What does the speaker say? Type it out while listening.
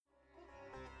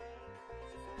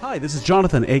Hi, this is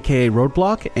Jonathan, aka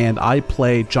Roadblock, and I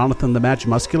play Jonathan the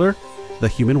Magimuscular, the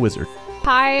human wizard.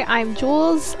 Hi, I'm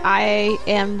Jules. I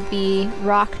am the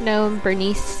rock gnome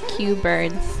Bernice Q.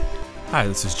 Burns. Hi,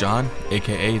 this is John,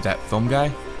 aka That Film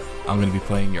Guy. I'm going to be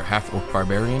playing your half-orc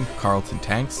barbarian, Carlton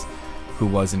Tanks, who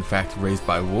was in fact raised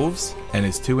by wolves and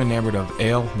is too enamored of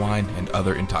ale, wine, and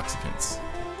other intoxicants.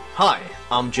 Hi,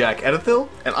 I'm Jack Edithil,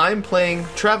 and I'm playing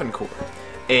Travancore,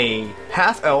 a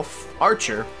half-elf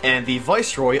archer and the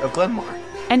Viceroy of Glenmar.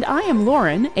 And I am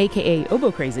Lauren, aka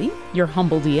Obo Crazy, your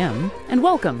humble DM, and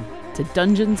welcome to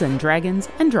Dungeons and Dragons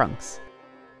and Drunks.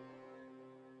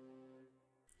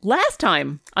 Last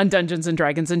time on Dungeons and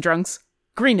Dragons and Drunks,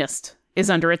 Greenest is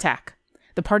under attack.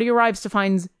 The party arrives to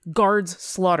find guards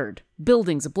slaughtered,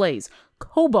 buildings ablaze,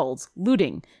 kobolds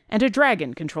looting, and a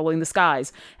dragon controlling the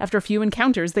skies. After a few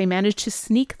encounters, they manage to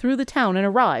sneak through the town and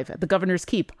arrive at the governor's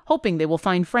keep, hoping they will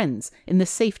find friends in the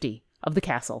safety of the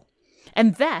castle.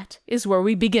 And that is where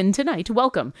we begin tonight.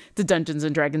 Welcome to Dungeons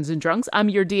and Dragons and Drunks. I'm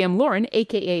your DM Lauren,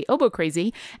 aka Obo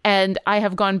Crazy, and I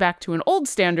have gone back to an old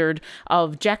standard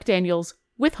of Jack Daniels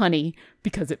with honey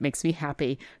because it makes me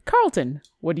happy. Carlton,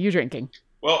 what are you drinking?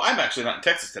 Well, I'm actually not in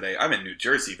Texas today. I'm in New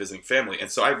Jersey visiting family,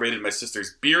 and so I raided my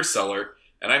sister's beer cellar,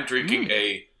 and I'm drinking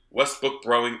a Westbrook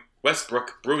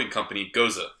Brewing Company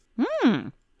Goza.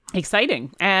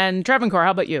 Exciting. And Travancore,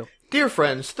 how about you? Dear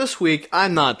friends, this week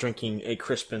I'm not drinking a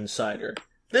Crispin cider.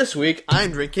 This week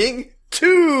I'm drinking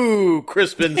 2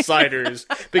 Crispin ciders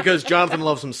because Jonathan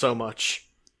loves them so much.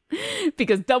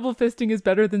 Because double fisting is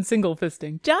better than single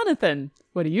fisting. Jonathan,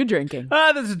 what are you drinking?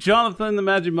 This is Jonathan the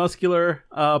Magimuscular,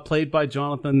 played by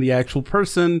Jonathan the actual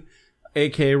person,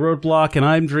 aka Roadblock, and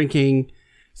I'm drinking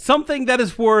something that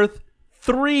is worth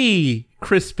 3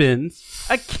 Crispins,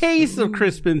 a case of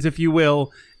Crispins, if you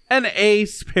will, an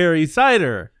Ace Perry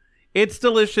cider. It's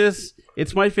delicious.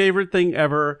 It's my favorite thing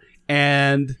ever.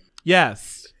 And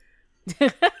yes.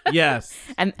 Yes.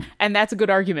 And that's a good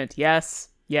argument. Yes.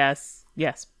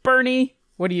 Bernie,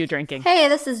 what are you drinking? Hey,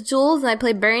 this is Jules, and I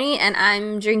play Bernie, and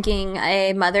I'm drinking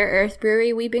a Mother Earth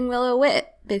Brewery Weeping Willow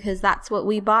Wit, because that's what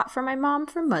we bought for my mom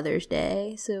for Mother's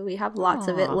Day, so we have lots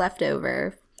of it left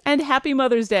over. And happy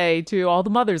Mother's Day to all the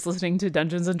mothers listening to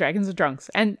Dungeons and Dragons and Drunks,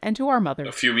 and to our mothers.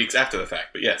 A few weeks after the fact,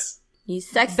 but yes. You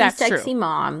sexy, That's sexy true.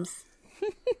 moms.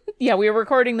 Yeah, we are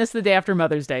recording this the day after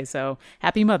Mother's Day, so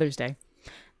happy Mother's Day.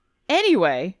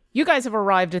 Anyway, you guys have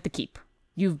arrived at the keep.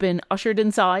 You've been ushered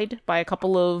inside by a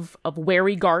couple of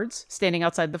wary guards standing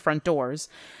outside the front doors.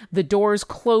 The doors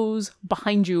close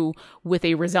behind you with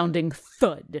a resounding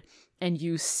thud, and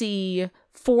you see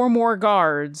 4 more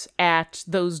guards at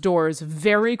those doors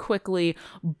very quickly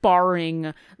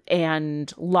barring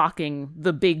and locking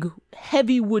the big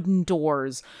heavy wooden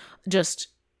doors, just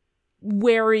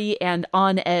wary and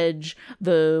on edge.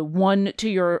 The one to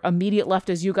your immediate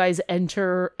left as you guys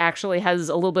enter actually has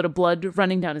a little bit of blood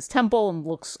running down his temple and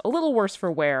looks a little worse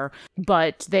for wear,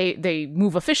 but they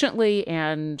move efficiently,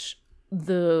 and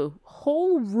the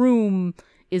whole room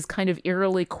is kind of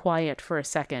eerily quiet for a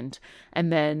second.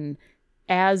 And then,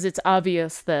 as it's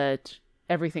obvious that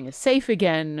everything is safe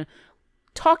again,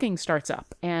 talking starts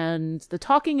up, and the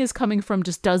talking is coming from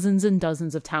just dozens and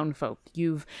dozens of townfolk.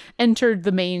 You've entered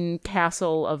the main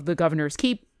castle of the governor's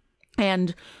keep,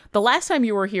 and the last time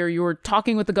you were here, you were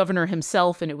talking with the governor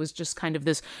himself, and it was just kind of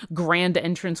this grand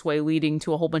entranceway leading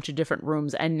to a whole bunch of different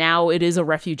rooms, and now it is a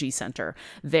refugee center.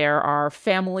 There are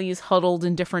families huddled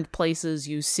in different places.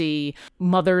 You see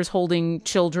mothers holding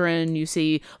children. You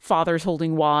see fathers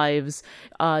holding wives.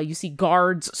 You see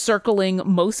guards circling.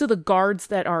 Most of the guards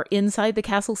that are inside the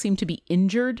castle seem to be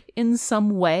injured in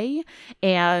some way,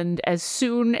 and as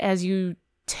soon as you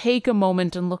take a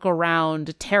moment and look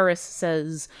around, Terrace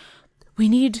says, We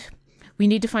need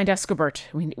to find Escobert.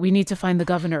 We need to find the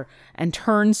governor," and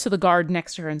turns to the guard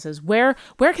next to her and says, Where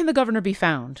can the governor be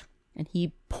found? And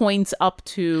he points up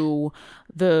to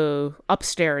the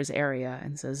upstairs area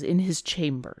and says, "In his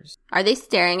chambers." Are they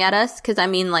staring at us? Because, I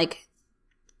mean, like,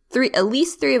 at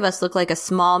least 3 of us look like a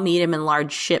small, medium, and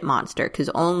large shit monster, because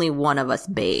only one of us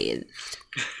bathed.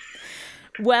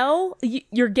 Well,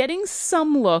 you're getting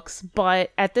some looks,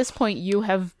 but at this point you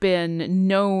have been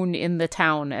known in the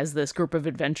town as this group of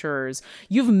adventurers.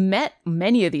 You've met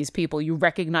many of these people. You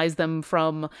recognize them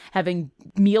from having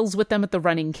meals with them at the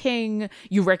Running King.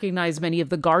 You recognize many of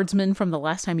the guardsmen from the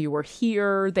last time you were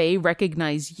here. They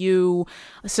recognize you.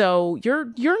 So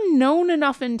you're known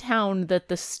enough in town that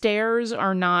the stares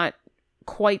are not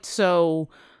quite so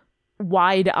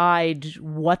wide-eyed,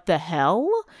 what the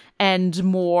hell, and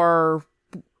more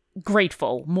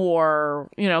grateful, more,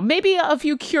 maybe a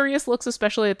few curious looks,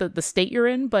 especially at the state you're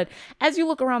in. But as you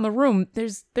look around the room,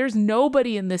 there's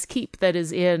nobody in this keep that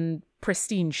is in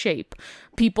pristine shape.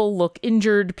 People look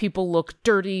injured, people look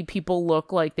dirty, people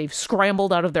look like they've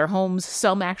scrambled out of their homes.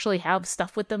 Some actually have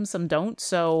stuff with them, some don't.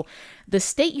 So the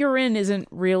state you're in isn't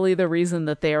really the reason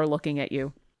that they are looking at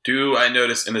you. Do I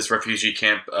notice in this refugee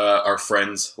camp our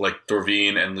friends like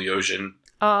Dorvine and Leosian?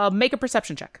 Make a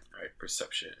perception check. All right,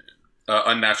 perception.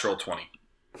 Unnatural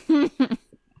 20.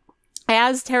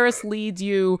 As Terrace leads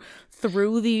you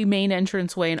through the main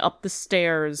entranceway and up the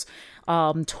stairs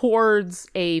towards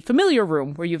a familiar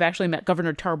room where you've actually met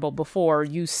Governor Tarbo before,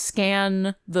 you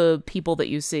scan the people that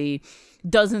you see.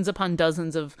 Dozens upon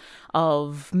dozens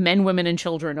of men, women, and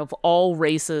children of all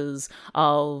races,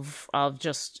 of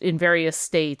just in various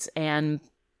states, and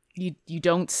you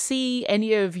don't see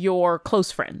any of your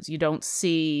close friends. You don't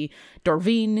see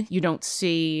Dorvine, you don't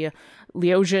see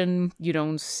Leosian, you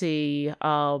don't see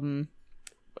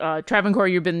Travancore.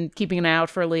 You've been keeping an eye out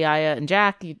for Leia and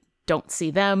Jack. You don't see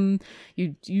them.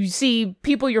 You see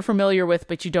people you're familiar with,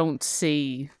 but you don't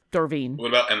see Dorvine. What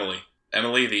about Emily?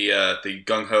 Emily, the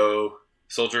gung-ho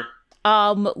soldier?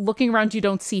 Looking around, you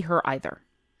don't see her either.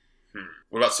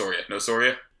 What about Soria? No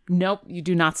Soria? Nope, you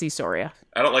do not see Soria.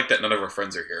 I don't like that none of our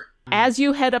friends are here. As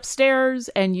you head upstairs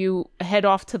and you head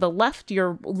off to the left,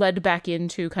 you're led back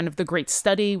into kind of the great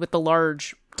study with the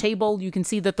large table. You can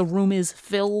see that the room is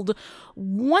filled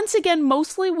once again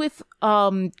mostly with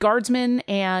guardsmen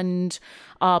and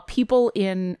people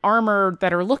in armor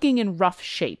that are looking in rough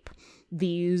shape.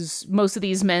 Most of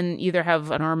these men either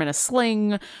have an arm in a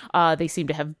sling, they seem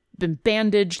to have been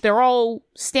bandaged. They're all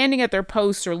standing at their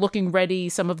posts or looking ready.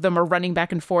 Some of them are running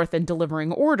back and forth and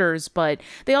delivering orders, but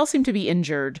they all seem to be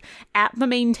injured. At the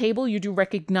main table, you do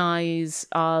recognize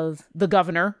the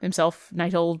governor himself.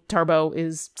 Nigel Tarbo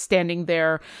is standing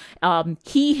there.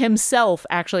 He himself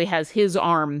actually has his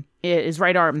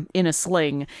right arm in a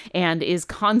sling and is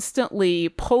constantly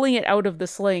pulling it out of the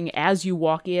sling as you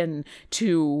walk in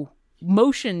to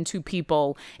motion to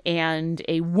people, and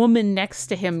a woman next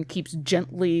to him keeps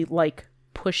gently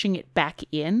pushing it back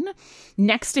in.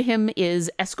 Next to him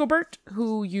is Escobert,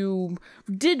 who you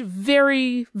did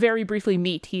very, very briefly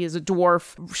meet. He is a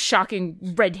dwarf, shocking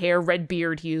red hair, red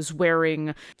beard. He is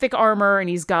wearing thick armor, and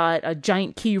he's got a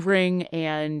giant key ring,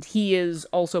 and he is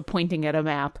also pointing at a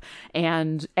map.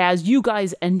 And as you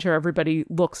guys enter, everybody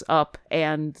looks up,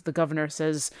 and the governor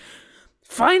says,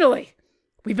 "Finally!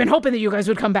 We've been hoping that you guys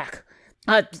would come back.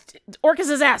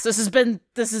 Orcus's ass. This has been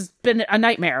a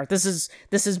nightmare. This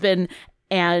has been."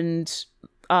 And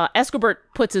Escobert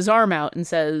puts his arm out and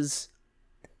says,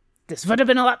 "This would have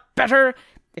been a lot better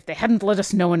if they hadn't let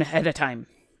us know ahead of time."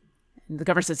 And the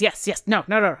governor says, "Yes, no.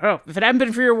 If it hadn't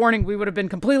been for your warning, we would have been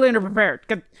completely underprepared.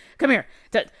 Come here.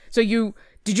 So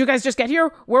did you guys just get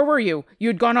here? Where were you? You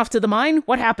had gone off to the mine?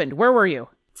 What happened? Where were you?"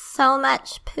 So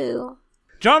much poo.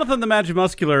 Jonathan the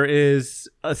Magimuscular is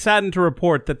saddened to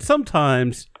report that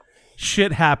sometimes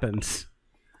shit happens.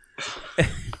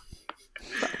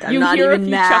 I'm not even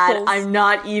mad. I'm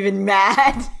not even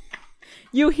mad.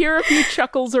 You hear a few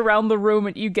chuckles around the room,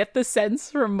 and you get the sense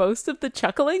from most of the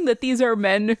chuckling that these are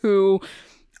men who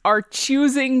are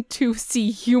choosing to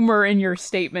see humor in your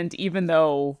statement, even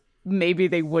though maybe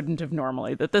they wouldn't have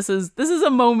normally. That this is a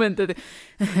moment that,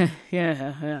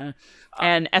 yeah.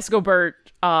 And Escobert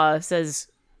says,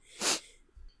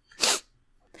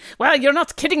 "Well, you're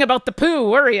not kidding about the poo,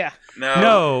 were you?"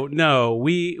 No.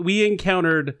 We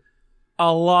encountered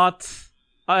a lots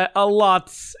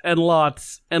and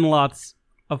lots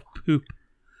of poop.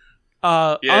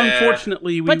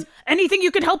 Unfortunately, But anything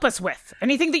you could help us with?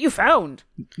 Anything that you found?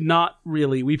 Not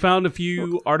really. We found a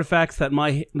few artifacts that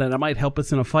might help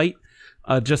us in a fight,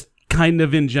 just kind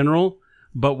of in general.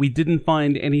 But we didn't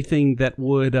find anything that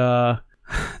would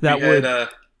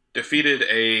defeated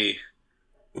a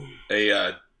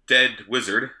dead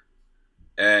wizard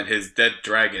and his dead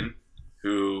dragon,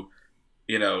 who,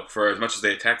 for as much as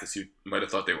they attacked us, you might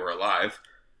have thought they were alive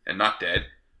and not dead.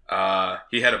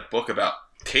 He had a book about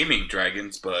taming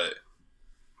dragons, but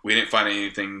we didn't find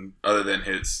anything other than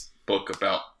his book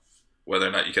about whether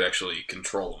or not you could actually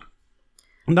control them.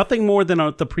 Nothing more than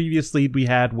the previous lead we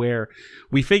had, where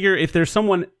we figure if there's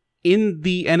someone in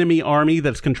the enemy army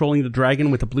that's controlling the dragon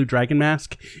with a blue dragon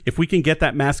mask, if we can get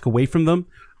that mask away from them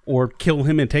or kill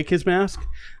him and take his mask,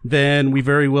 then we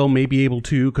very well may be able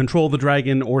to control the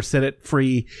dragon or set it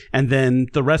free, and then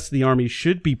the rest of the army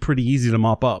should be pretty easy to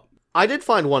mop up. I did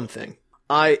find one thing.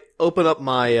 I open up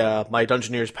my my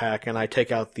Dungeoneer's pack and I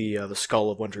take out the skull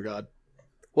of Winter God.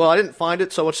 Well, I didn't find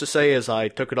it so much to say as I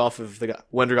took it off of the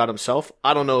Wonder God himself.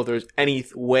 I don't know if there's any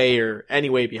way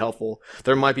it'd be helpful.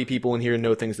 There might be people in here who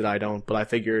know things that I don't, but I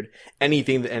figured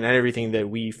anything and everything that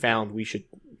we found we should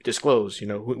disclose.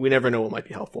 We never know what might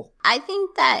be helpful. I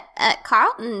think that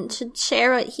Carlton should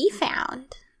share what he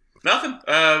found. Nothing.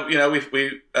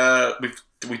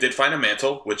 We did find a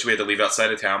mantle, which we had to leave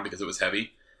outside of town because it was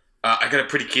heavy. I got a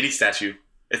pretty kitty statue.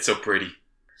 It's so pretty.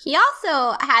 He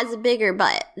also has a bigger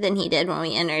butt than he did when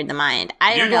we entered the mine.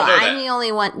 I don't know. I'm the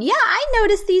only one. Yeah, I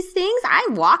noticed these things. I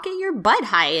walk at your butt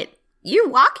height. You're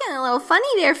walking a little funny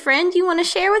there, friend. You want to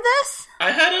share with us?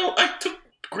 I took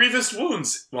grievous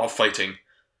wounds while fighting.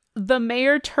 The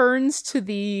mayor turns to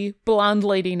the blonde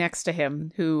lady next to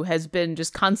him, who has been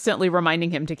just constantly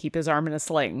reminding him to keep his arm in a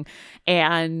sling,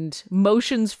 and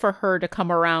motions for her to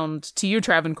come around to you,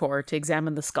 Travancore, to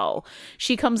examine the skull.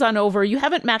 She comes on over. You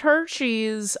haven't met her.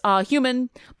 She's human,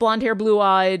 blonde hair,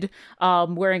 blue-eyed,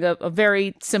 wearing a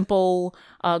very simple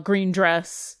green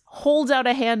dress, holds out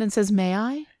a hand and says, "May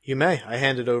I?" You may. I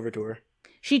hand it over to her.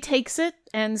 She takes it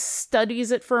and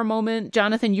studies it for a moment.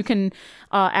 Jonathan, you can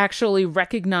actually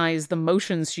recognize the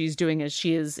motions she's doing as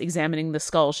she is examining the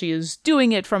skull. She is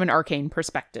doing it from an arcane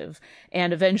perspective,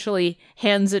 and eventually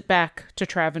hands it back to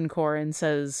Travancore and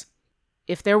says,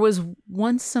 "If there was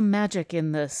once some magic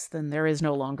in this, then there is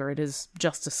no longer. It is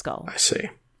just a skull." I see.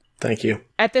 Thank you.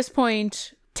 At this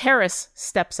point, Terrace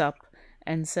steps up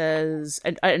and says,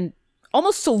 and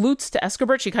almost salutes to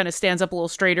Escobert. She kind of stands up a little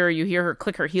straighter. You hear her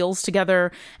click her heels together,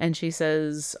 and she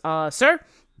says, "Sir,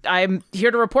 I'm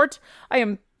here to report. I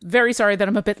am very sorry that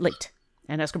I'm a bit late."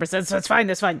 And Escobert says, "That's fine,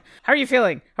 that's fine. How are you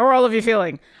feeling? How are all of you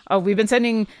feeling? We've been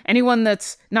sending anyone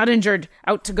that's not injured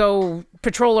out to go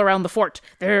patrol around the fort.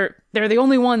 They're the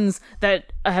only ones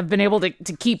that have been able to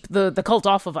keep the cult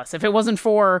off of us. If it wasn't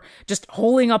for just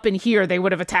holing up in here, they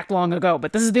would have attacked long ago.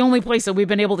 But this is the only place that we've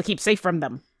been able to keep safe from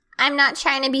them." I'm not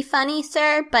trying to be funny,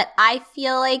 sir, but I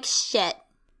feel like shit.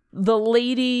 The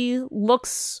lady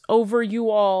looks over you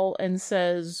all and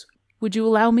says, "Would you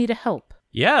allow me to help?"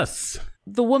 Yes.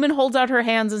 The woman holds out her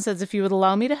hands and says, "If you would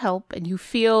allow me to help," and you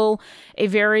feel a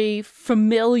very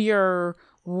familiar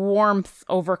warmth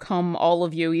overcome all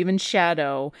of you, even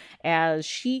Shadow, as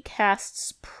she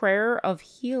casts Prayer of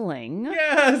Healing.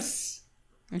 Yes.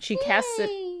 And she casts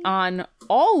it on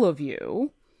all of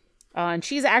you. And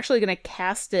she's actually going to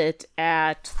cast it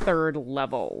at 3rd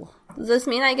level. Does this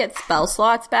mean I get spell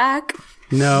slots back?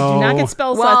 No. Do not get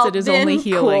spell slots. It is then, only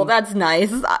healing. Cool, that's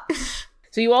nice.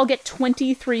 So you all get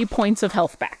 23 points of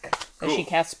health back as she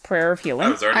casts Prayer of Healing.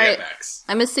 I was already Alright. at max.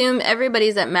 I'm assuming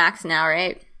everybody's at max now,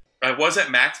 right? I was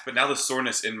at max, but now the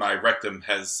soreness in my rectum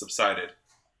has subsided.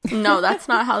 No, that's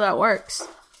not how that works.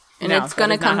 And No, it's going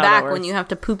to that is not come how that back works. when you have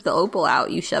to poop the opal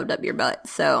out you shoved up your butt.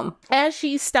 So, As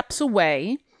she steps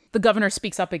away, the governor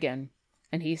speaks up again,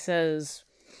 and he says,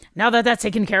 "Now that that's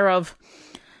taken care of,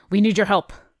 we need your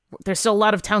help. There's still a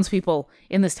lot of townspeople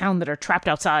in this town that are trapped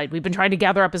outside. We've been trying to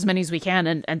gather up as many as we can,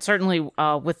 and certainly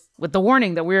with the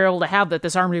warning that we were able to have that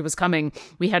this army was coming,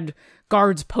 we had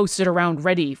guards posted around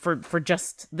ready for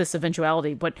just this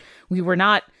eventuality, but we were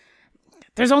not...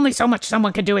 There's only so much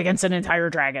someone can do against an entire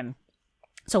dragon.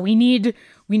 So we need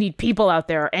people out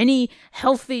there. Any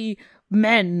healthy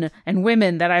men and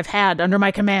women that I've had under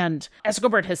my command,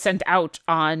 Escobert has sent out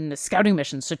on scouting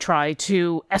missions to try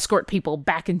to escort people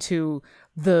back into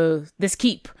this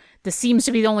keep. This seems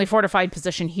to be the only fortified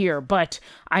position here, but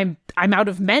I'm out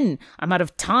of men. I'm out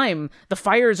of time. The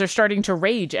fires are starting to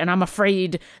rage, and I'm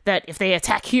afraid that if they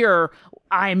attack here,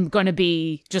 I'm going to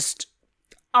be just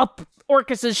up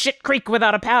Orcus's shit creek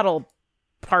without a paddle.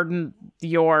 Pardon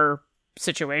your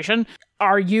situation.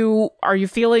 Are you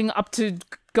feeling up to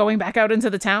going back out into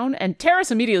the town? And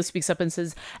Terrace immediately speaks up and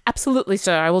says, "Absolutely,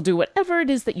 sir. I will do whatever it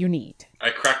is that you need."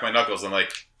 I crack my knuckles and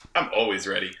I'm always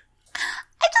ready.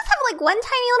 I just have one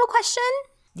tiny little question.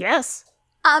 Yes.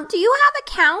 Do you have a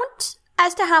count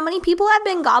as to how many people have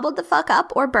been gobbled the fuck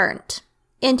up or burnt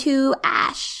into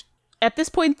ash? At this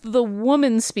point, the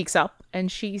woman speaks up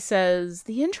and she says,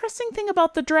 "The interesting thing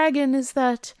about the dragon is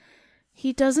that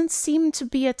he doesn't seem to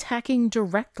be attacking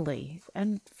directly.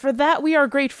 And for that we are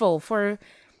grateful, for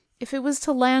if it was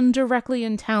to land directly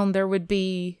in town, there would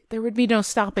be no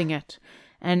stopping it."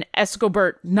 And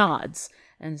Escobert nods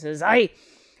and says, I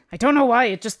don't know why,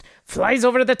 it just flies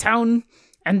over to the town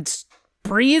and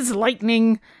breathes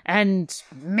lightning and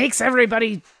makes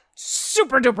everybody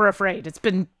super duper afraid. It's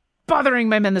been bothering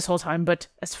my men this whole time, but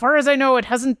as far as I know, it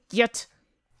hasn't yet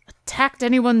attacked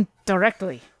anyone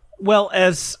directly. Well,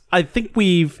 as I think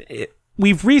we've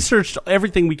researched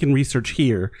everything we can research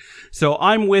here, so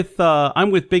I'm with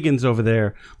Biggins over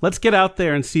there. Let's get out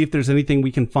there and see if there's anything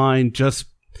we can find just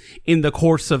in the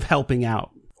course of helping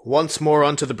out. Once more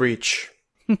onto the breach.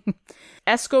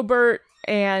 Escobert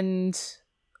and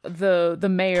the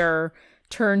mayor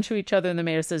turn to each other, and the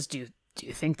mayor says, do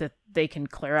you think that they can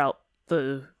clear out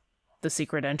the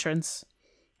secret entrance?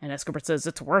 And Escobert says,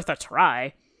 it's worth a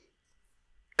try.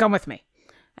 Come with me.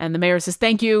 And the mayor says,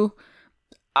 thank you.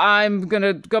 I'm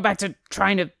gonna go back to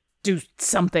trying to do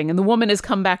something. And the woman has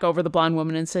come back over, the blonde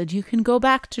woman, and said, you can go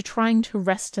back to trying to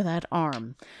rest that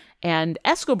arm. And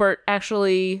Escobert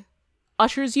actually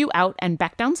ushers you out and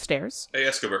back downstairs. Hey,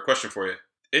 Escobar, question for you.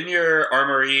 In your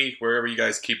armory, wherever you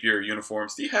guys keep your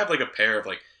uniforms, do you have like a pair of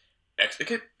like, it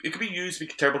could be used to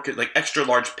be terrible, like extra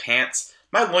large pants?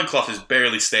 My loincloth is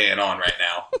barely staying on right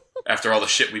now after all the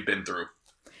shit we've been through.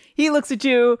 He looks at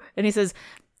you and he says,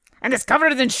 and it's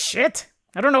covered in shit.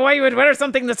 I don't know why you would wear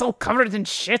something that's all covered in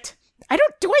shit. Do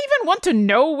I even want to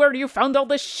know where you found all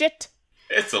this shit?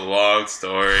 It's a long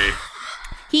story.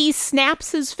 He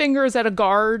snaps his fingers at a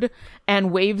guard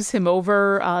and waves him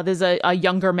over. There's a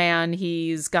younger man.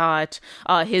 He's got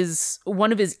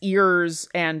one of his ears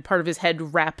and part of his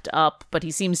head wrapped up, but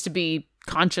he seems to be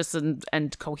conscious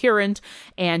and coherent.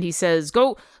 And he says,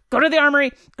 go to the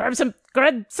armory, grab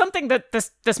something that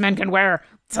this man can wear.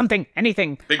 Something,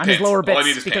 anything Big on pants. his lower bits. All I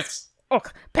need is pants. Oh,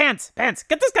 pants.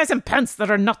 Get this guy some pants that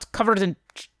are not covered in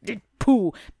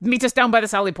poo. Meet us down by the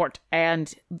Sallyport.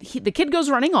 And the kid goes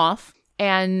running off.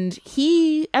 And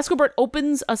Escobert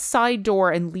opens a side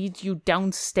door and leads you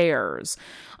downstairs,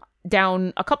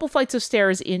 down a couple flights of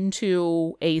stairs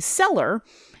into a cellar.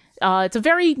 It's a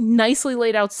very nicely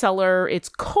laid out cellar. It's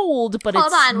cold, but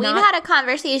Hold on, we've had a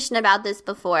conversation about this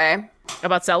before.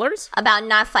 About cellars? About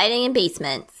not fighting in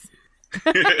basements.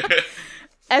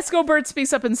 Escobert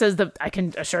speaks up and says that I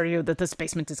can assure you that this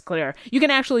basement is clear. You can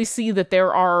actually see that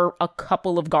there are a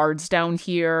couple of guards down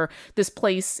here. This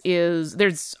place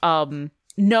there's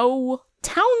no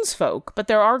townsfolk, but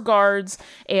there are guards,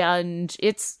 and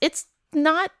it's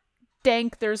not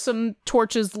dank. There's some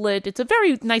torches lit. It's a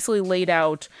very nicely laid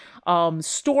out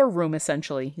storeroom,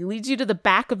 essentially. He leads you to the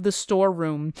back of the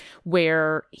storeroom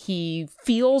where he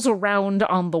feels around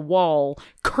on the wall,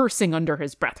 cursing under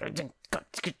his breath.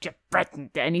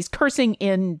 And he's cursing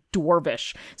in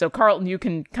Dwarvish. So, Carlton, you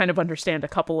can kind of understand a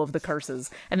couple of the curses.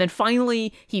 And then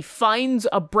finally, he finds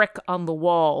a brick on the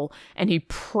wall and he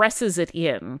presses it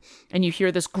in. And you hear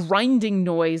this grinding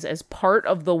noise as part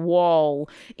of the wall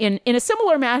in a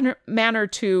similar manner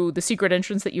to the secret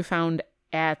entrance that you found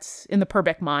in the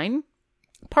Purbeck mine.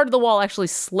 Part of the wall actually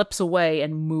slips away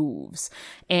and moves.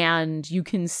 And you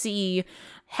can see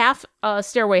half a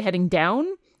stairway heading down,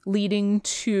 leading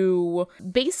to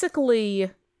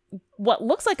basically what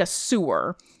looks like a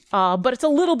sewer, but it's a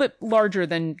little bit larger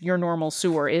than your normal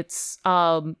sewer. It's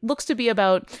looks to be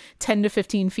about 10 to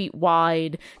 15 feet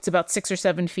wide. It's about 6 or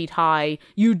 7 feet high.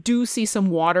 You do see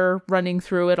some water running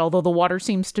through it, although the water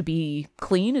seems to be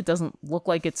clean. It doesn't look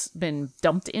like it's been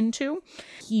dumped into.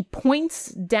 He points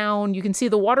down. You can see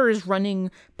the water is running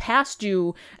past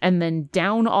you and then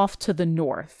down off to the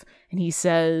north. And he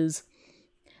says,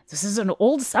 this is an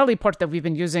old Sallyport that we've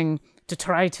been using to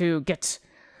try to get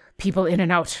people in and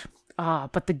out.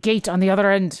 But the gate on the other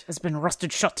end has been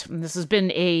rusted shut. And this has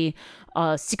been a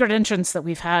secret entrance that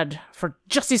we've had for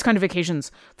just these kind of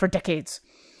occasions for decades.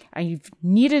 I've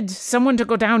needed someone to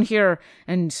go down here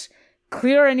and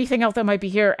clear anything out that might be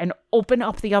here and open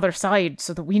up the other side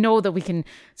so that we know that we can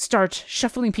start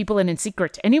shuffling people in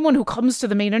secret. Anyone who comes to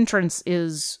the main entrance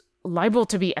is liable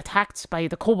to be attacked by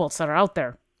the kobolds that are out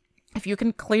there. If you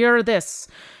can clear this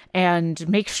and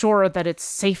make sure that it's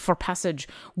safe for passage,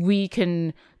 we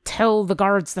can tell the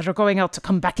guards that are going out to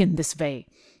come back in this way.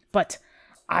 But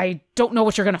I don't know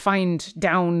what you're going to find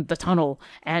down the tunnel,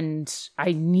 and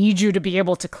I need you to be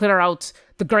able to clear out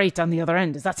the grate on the other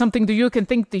end. Is that something that you can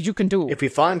think that you can do? If we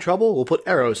find trouble, we'll put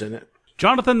arrows in it.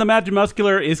 Jonathan the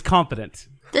Magimuscular is confident.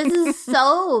 This is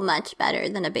so much better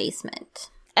than a basement.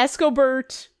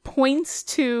 Escobert points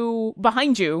to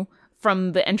behind you.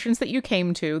 From the entrance that you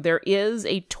came to, there is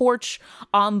a torch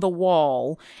on the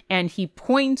wall, and he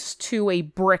points to a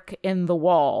brick in the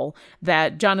wall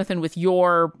that, Jonathan, with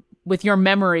your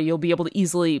memory, you'll be able to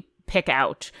easily pick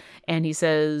out. And he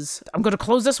says, I'm going to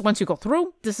close this once you go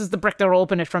through. This is the brick that will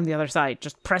open it from the other side.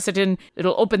 Just press it in.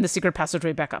 It'll open the secret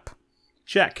passageway back up.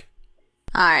 Check.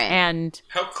 All right. And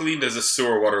how clean does this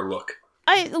sewer water look?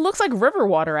 It looks like river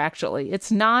water, actually.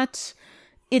 It's not...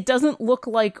 It doesn't look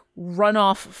like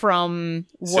runoff from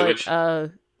what...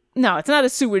 Sewage? No, it's not a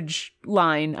sewage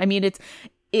line. I mean,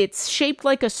 it's shaped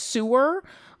like a sewer,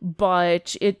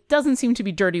 but it doesn't seem to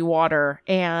be dirty water.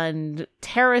 And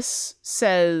Terrace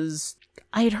says,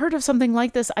 I had heard of something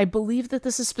like this. I believe that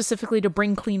this is specifically to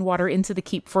bring clean water into the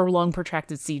keep for long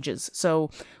protracted sieges. So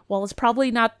while it's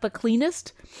probably not the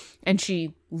cleanest, and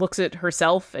she looks at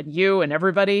herself and you and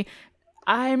everybody,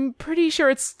 I'm pretty sure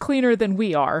it's cleaner than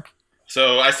we are.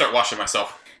 So I start washing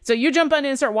myself. So you jump on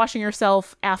in and start washing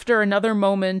yourself. After another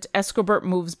moment, Escobert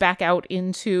moves back out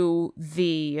into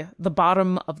the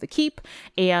bottom of the keep,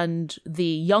 and the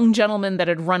young gentleman that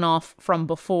had run off from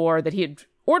before, that he had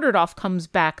ordered off, comes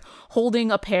back holding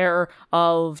a pair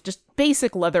of just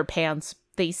basic leather pants.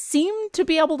 They seem to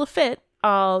be able to fit.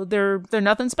 They're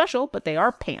nothing special, but they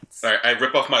are pants. All right, I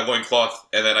rip off my loincloth,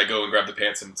 and then I go and grab the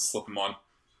pants and slip them on.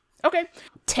 Okay.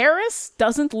 Terrace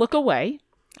doesn't look away.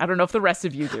 I don't know if the rest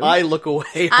of you do. I look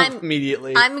away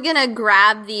immediately. I'm gonna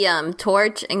grab the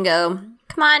torch and go,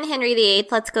 come on, Henry VIII,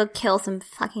 let's go kill some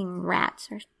fucking rats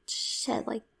or shit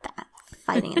like that.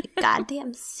 Fighting in the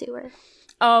goddamn sewer.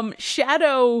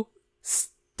 Shadow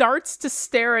starts to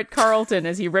stare at Carlton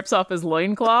as he rips off his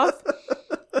loincloth.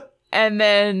 And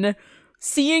then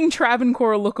seeing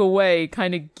Travancore look away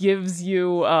kind of gives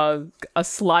you a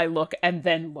sly look, and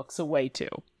then looks away too.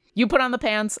 You put on the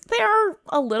pants. They are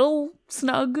a little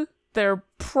snug. They're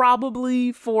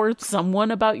probably for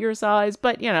someone about your size,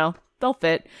 but, you know, they'll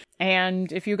fit.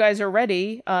 And if you guys are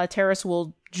ready, Terrace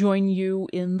will join you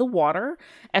in the water.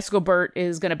 Escobert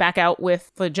is going to back out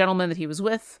with the gentleman that he was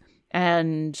with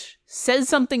and says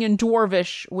something in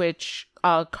Dwarvish, which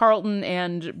Carlton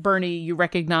and Bernie, you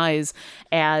recognize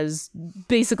as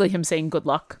basically him saying good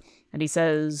luck. And he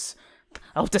says,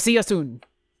 "I hope to see you soon."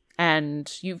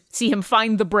 And you see him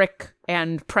find the brick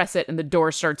and press it, and the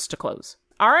door starts to close.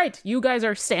 All right, you guys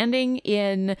are standing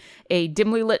in a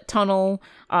dimly lit tunnel.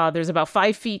 There's about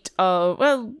 5 feet of,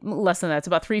 well, less than that. It's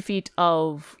about 3 feet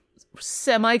of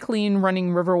semi-clean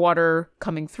running river water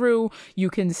coming through. You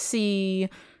can see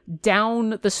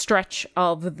down the stretch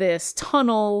of this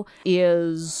tunnel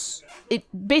it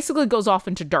basically goes off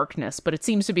into darkness, but it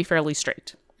seems to be fairly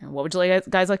straight. And what would you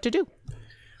guys like to do?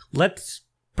 Let's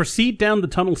proceed down the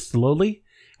tunnel slowly,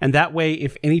 and that way,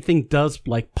 if anything does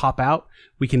pop out,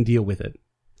 we can deal with it.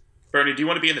 Bernie, do you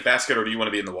want to be in the basket or do you want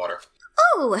to be in the water?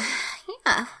 Oh,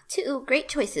 yeah, 2 great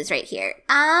choices right here.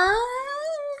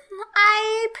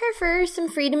 I prefer some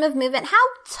freedom of movement.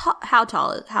 How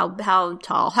tall is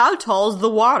the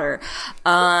water?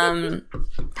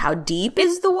 How deep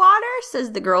is the water?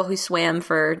 Says the girl who swam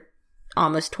for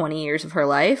almost 20 years of her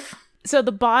life. So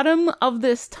the bottom of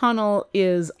this tunnel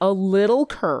is a little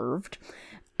curved.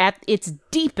 At its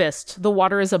deepest, the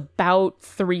water is about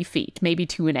 3 feet, maybe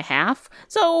 2.5.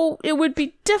 So it would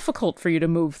be difficult for you to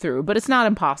move through, but it's not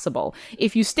impossible.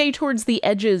 If you stay towards the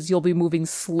edges, you'll be moving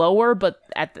slower, but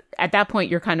at that point,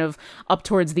 you're kind of up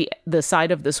towards the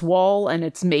side of this wall, and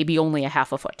it's maybe only a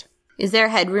half a foot. Is there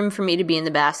headroom for me to be in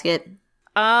the basket?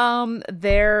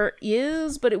 There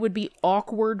is, but it would be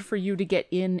awkward for you to get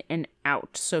in and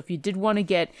out. So if you did want to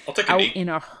get out in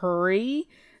a hurry,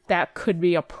 that could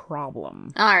be a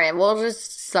problem. All right, we'll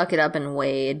just suck it up and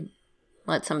wade.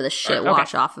 Let some of the shit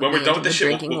wash off of when me we're done with into this the shit,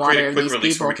 drinking we'll water create a of quick these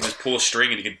release people. where we can just pull a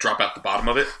string and you can drop out the bottom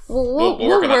of it. We'll work on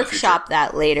that in the workshop future.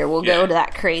 that later. We'll go to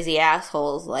that crazy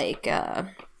asshole's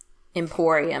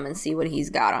Emporium and see what he's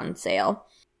got on sale.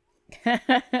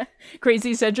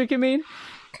 Crazy Cedric, you mean?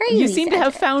 Crazy You seem Cedric. to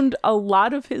have found a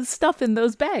lot of his stuff in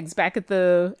those bags back at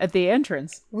the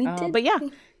entrance. We did. But yeah.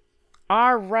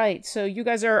 All right. So you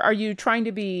guys are you trying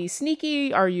to be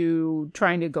sneaky? Are you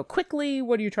trying to go quickly?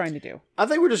 What are you trying to do? I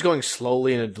think we're just going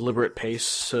slowly in a deliberate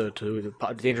pace to the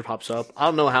danger pops up. I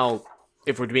don't know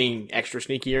if we're being extra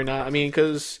sneaky or not. I mean,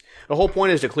 because the whole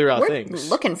point is to clear out We're things.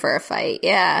 looking for a fight,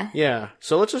 yeah. Yeah,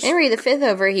 so let's just... Henry V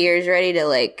over here is ready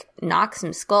to, knock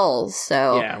some skulls,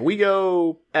 so... Yeah, we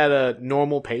go at a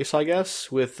normal pace, I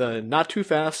guess, with not too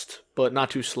fast, but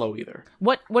not too slow either.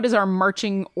 What is our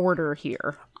marching order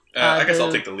here? I guess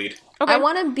I'll take the lead. Okay. I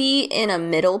want to be in a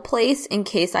middle place in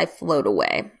case I float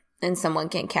away and someone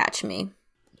can catch me.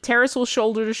 Terrace will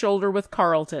shoulder to shoulder with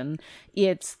Carlton.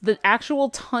 The actual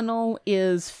tunnel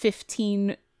is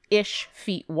 15-ish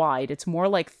feet wide. It's more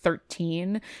like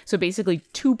 13. So basically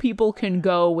 2 people can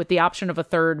go with the option of a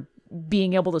third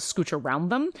being able to scooch around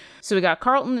them. So we got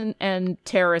Carlton and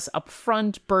Terrace up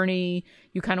front. Bernie,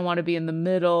 you kind of want to be in the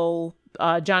middle.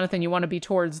 Jonathan, you want to be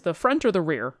towards the front or the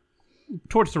rear?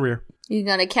 Towards the rear. You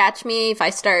gonna catch me if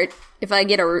I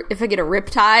get a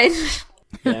riptide?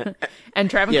 Yeah, And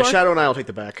Travancore? yeah, Shadow and I will take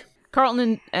the back.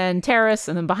 Carlton and Terrace,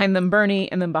 and then behind them Bernie,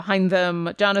 and then behind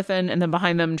them Jonathan, and then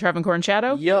behind them Travancore and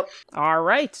Shadow? Yep. All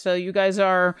right, so you guys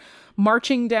are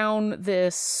marching down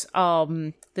this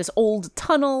old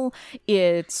tunnel.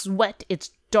 It's wet,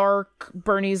 it's dark.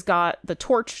 Bernie's got the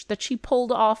torch that she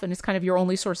pulled off and is kind of your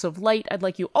only source of light. I'd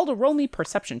like you all to roll me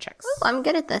perception checks. Ooh, I'm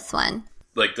good at this one.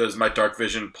 Like, does my dark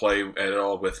vision play at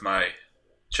all with my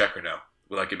check or no?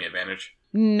 Will that give me advantage?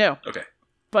 No. Okay.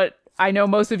 But I know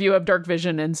most of you have dark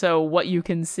vision, and so what you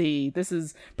can see,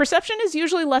 perception is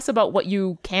usually less about what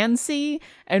you can see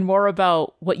and more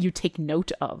about what you take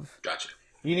note of. Gotcha.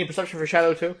 You need perception for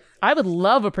shadow too? I would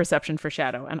love a perception for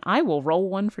shadow, and I will roll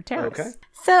one for Terrace. Okay.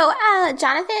 So,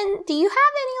 Jonathan, do you have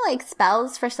any, like,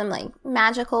 spells for some, like,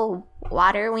 magical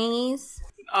water weenies?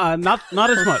 Not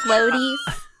as much. Floaties?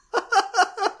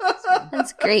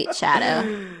 That's great,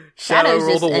 Shadow. Shadow Shadow's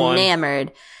rolled just a 1.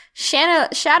 enamored.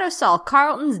 Shadow saw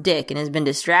Carlton's dick and has been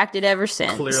distracted ever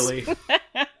since. Clearly.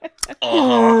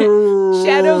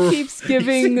 Shadow keeps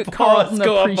giving see paws Carlton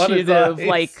go up on his appreciative,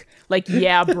 eyes. like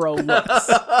yeah, bro looks.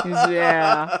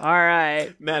 Yeah, all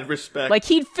right. Mad respect. Like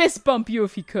he'd fist bump you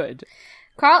if he could.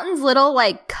 Carlton's little,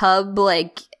 like, cub,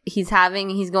 like, he's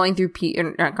going through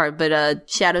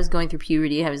Shadow's going through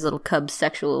puberty, have his little cub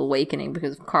sexual awakening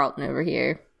because of Carlton over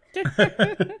here.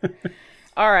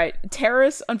 All right,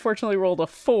 Terrace unfortunately rolled a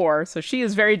 4, so she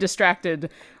is very distracted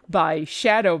by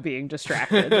Shadow being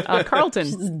distracted.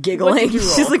 Carlton, Giggling. what did you roll?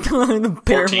 She's like, the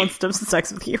bear 14. wants to have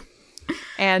sex with you.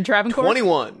 And Travancore,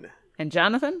 21. and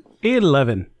Jonathan,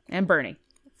 11. and Bernie.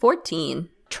 14.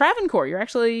 Travancore, you're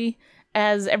actually,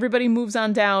 as everybody moves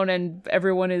on down and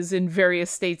everyone is in various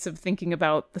states of thinking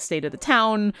about the state of the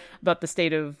town, about the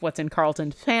state of what's in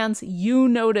Carlton's pants, you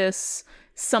notice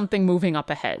something moving up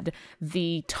ahead.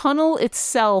 The tunnel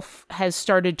itself has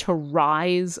started to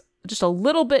rise just a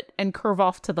little bit and curve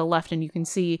off to the left, and you can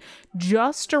see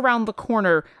just around the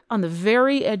corner, on the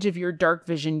very edge of your dark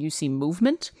vision, you see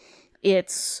movement.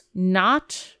 It's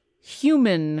not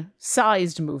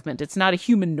human-sized movement. It's not a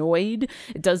humanoid.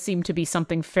 It does seem to be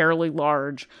something fairly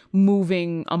large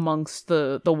moving amongst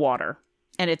the water.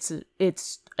 And it's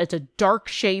a dark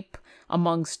shape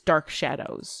amongst dark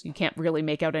shadows. You can't really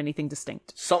make out anything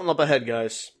distinct. Something up ahead,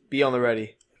 guys. Be on the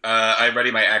ready. I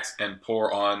ready my axe and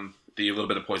pour on the little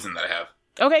bit of poison that I have.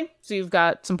 Okay, so you've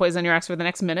got some poison on your axe for the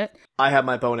next minute. I have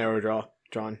my bow and arrow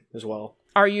drawn as well.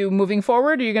 Are you moving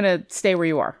forward, or are you going to stay where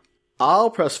you are?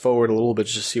 I'll press forward a little bit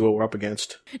just to see what we're up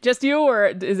against. Just you, or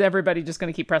is everybody just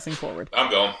going to keep pressing forward? I'm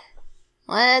going.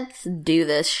 Let's do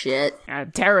this shit.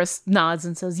 Terrace nods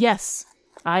and says, yes,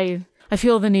 I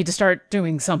feel the need to start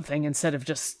doing something instead of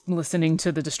just listening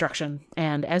to the destruction.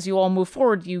 And as you all move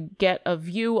forward, you get a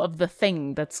view of the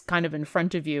thing that's kind of in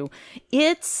front of you.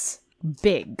 It's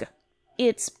big.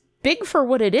 It's big for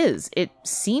what it is. It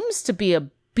seems to be a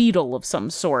beetle of some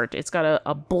sort. It's got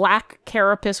a black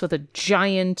carapace with a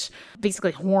giant,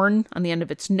 basically, horn on the end of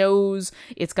its nose.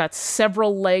 It's got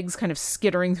several legs kind of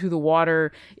skittering through the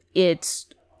water. It's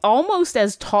almost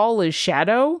as tall as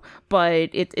Shadow, but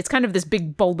it's kind of this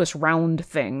big bulbous round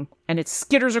thing, and it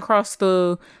skitters across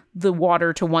the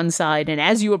water to one side, and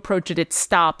as you approach it, it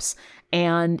stops,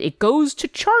 and it goes to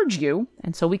charge you,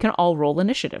 and so we can all roll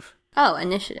initiative. Oh,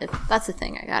 initiative. That's the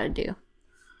thing I gotta do.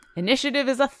 Initiative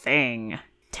is a thing.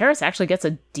 Terrace actually gets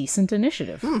a decent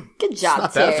initiative. Good job,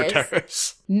 Not bad for Terrace.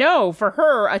 Terrace. No, for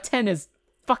her, a 10 is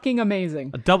fucking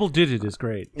amazing. A double digit is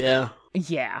great. Yeah.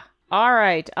 Yeah. All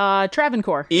right,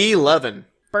 Travancore, 11.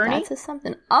 Bernie, That's a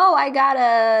something. Oh, I got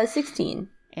a 16.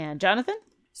 and Jonathan.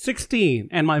 16,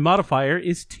 and my modifier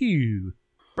is 2.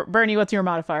 Bernie, what's your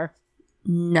modifier?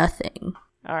 Nothing.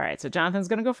 All right, so Jonathan's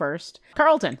going to go first.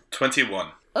 Carlton. 21.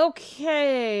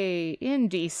 Okay, in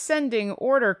descending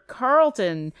order,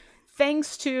 Carlton,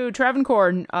 thanks to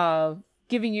Travancore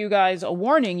giving you guys a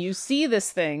warning, you see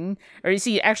this thing, or you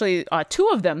see actually 2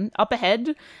 of them up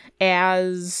ahead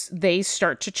as they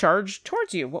start to charge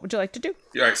towards you. What would you like to do?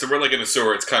 All right, so we're like in a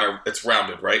sewer. It's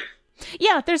rounded, right?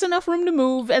 Yeah, there's enough room to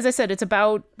move. As I said, it's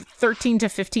about 13 to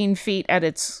 15 feet at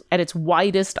its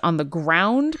widest on the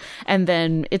ground, and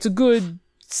then it's a good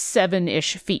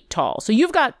 7-ish feet tall. So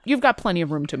you've got plenty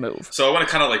of room to move. So I want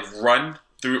to kind of like run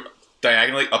through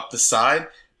diagonally up the side,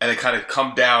 and then kind of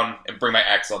come down and bring my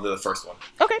axe onto the first one.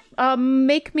 Okay,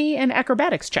 make me an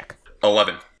acrobatics check.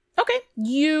 11. Okay,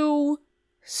 you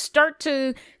start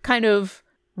to kind of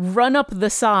run up the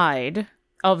side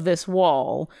of this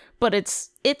wall, but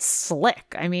it's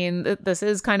slick. I mean, this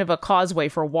is kind of a causeway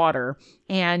for water,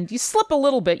 and you slip a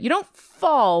little bit. You don't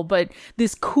fall, but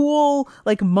this cool,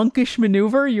 like, monkish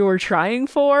maneuver you were trying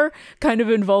for kind of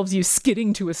involves you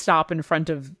skidding to a stop in front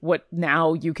of what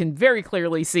now you can very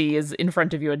clearly see is in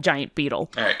front of you a giant beetle.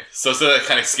 All right, so instead of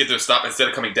kind of skid to a stop, instead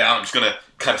of coming down, I'm just going to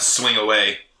kind of swing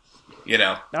away, you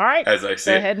know, All right, as I see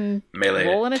go it. ahead and Melee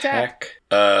roll an attack.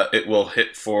 It will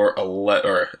hit for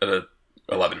 11.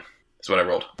 That's what I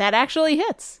rolled. That actually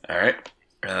hits. All right.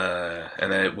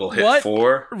 And then it will hit What?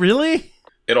 4. Really?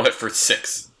 It'll hit for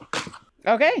 6.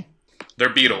 Okay. They're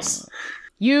beetles.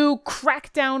 You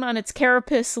crack down on its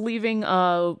carapace, leaving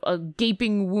a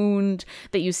gaping wound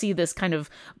that you see this kind of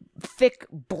thick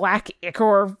black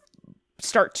ichor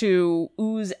start to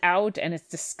ooze out, and it's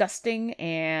disgusting.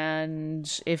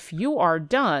 And if you are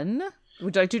done,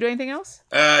 would you like to do anything else?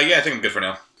 Yeah, I think I'm good for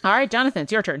now. All right, Jonathan,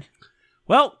 it's your turn.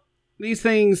 Well, these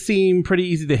things seem pretty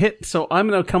easy to hit, so I'm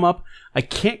going to come up. I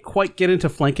can't quite get into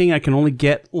flanking. I can only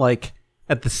get, like,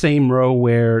 at the same row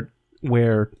where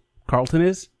Carlton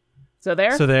is. So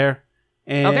there? So there.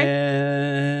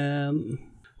 And...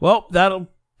 Well, that'll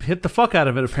hit the fuck out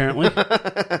of it, apparently.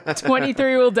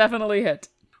 23 will definitely hit.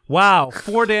 Wow,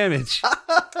 4 damage.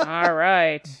 All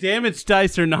right. Damage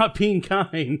dice are not being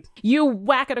kind. You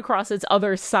whack it across its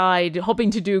other side,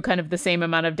 hoping to do kind of the same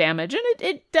amount of damage, and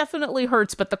it definitely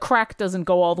hurts, but the crack doesn't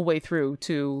go all the way through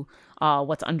to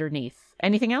what's underneath.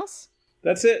 Anything else?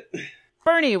 That's it.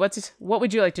 Bernie, what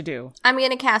would you like to do? I'm going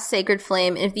to cast Sacred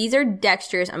Flame. If these are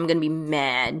dexterous, I'm going to be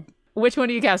mad. Which one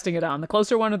are you casting it on? The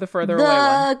closer one or the further away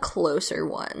one? The closer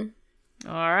one.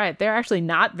 All right. They're actually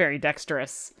not very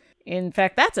dexterous. In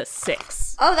fact, that's a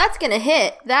 6. Oh, that's going to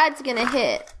hit. That's going to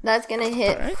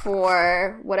hit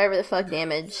for whatever the fuck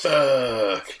damage.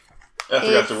 Fuck. I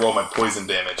forgot to roll my poison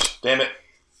damage. Damn it.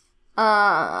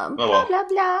 Blah, Oh, well. blah,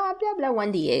 blah, blah, blah,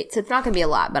 1d8. So it's not going to be a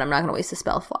lot, but I'm not going to waste a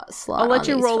spell slot. I'll let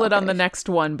you these roll it on the fuckers. next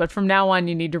one, but from now on,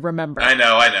 you need to remember. I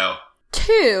know.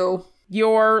 2.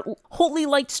 Your holy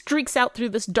light streaks out through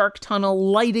this dark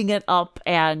tunnel, lighting it up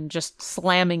and just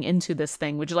slamming into this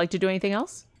thing. Would you like to do anything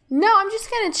else? No, I'm just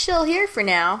going to chill here for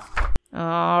now.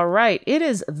 All right. It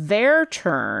is their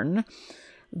turn.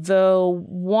 The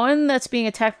one that's being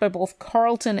attacked by both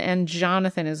Carlton and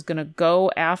Jonathan is going to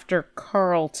go after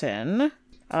Carlton.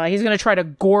 He's going to try to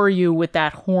gore you with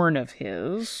that horn of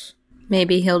his.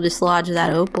 Maybe he'll just lodge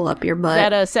that opal up your butt. Is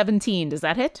that a 17? Does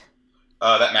that hit?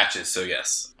 That matches, so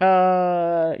yes.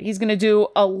 He's going to do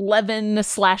 11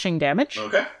 slashing damage.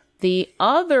 Okay. The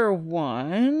other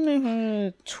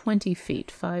one, 20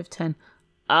 feet, 5, 10.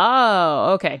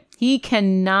 Oh, okay. He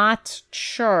cannot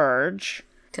charge.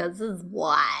 Because it's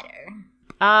water.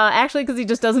 Actually, because he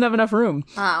just doesn't have enough room.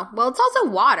 Oh, well, it's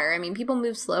also water. I mean, people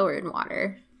move slower in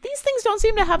water. These things don't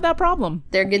seem to have that problem.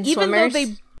 They're good Even swimmers.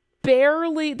 though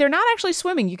they're not actually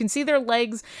swimming. You can see their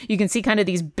legs. You can see kind of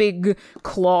these big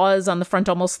claws on the front,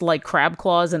 almost like crab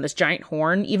claws, and this giant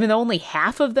horn. Even though only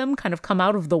half of them kind of come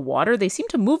out of the water, they seem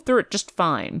to move through it just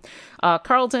fine.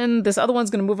 Carlton, this other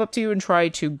one's going to move up to you and try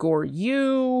to gore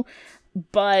you,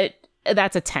 but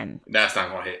that's a 10. That's not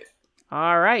going to hit.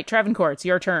 All right, Travancore, it's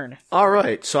your turn. All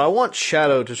right, so I want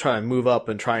Shadow to try and move up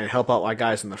and try and help out my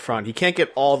guys in the front. He can't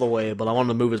get all the way, but I want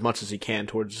him to move as much as he can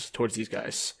towards these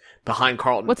guys. Behind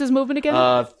Carlton. What's his movement again?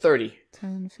 30.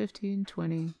 10, 15,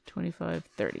 20, 25,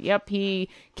 30. Yep, he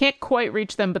can't quite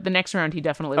reach them, but the next round he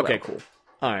definitely will. Okay, cool.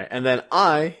 All right, and then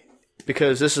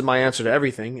because this is my answer to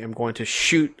everything, I'm going to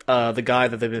shoot the guy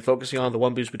that they've been focusing on, the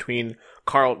one who's between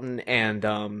Carlton and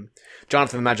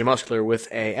Jonathan the Magic Muscular, with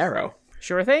a arrow.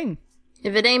 Sure thing.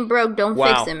 If it ain't broke, don't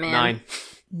fix it, man. 9.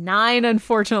 9,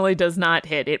 unfortunately, does not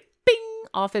hit. It, bing,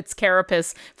 off its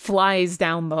carapace, flies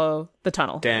down the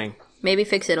tunnel. Dang. Maybe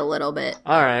fix it a little bit.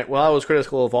 All right, well, I was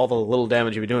critical of all the little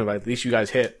damage you've been doing, but at least you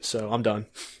guys hit, so I'm done.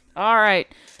 All right.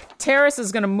 Terrace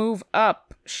is going to move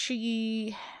up.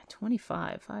 She...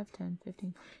 25, 5, 10,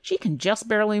 15. She can just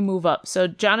barely move up. So,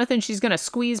 Jonathan, she's going to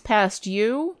squeeze past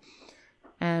you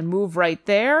and move right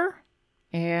there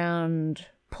and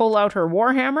pull out her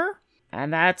Warhammer.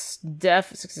 And that's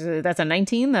a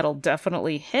 19. That'll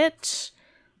definitely hit.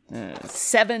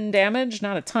 7 damage,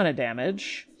 not a ton of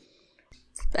damage.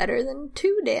 Better than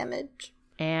 2 damage.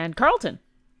 And Carlton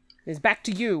is back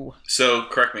to you. So,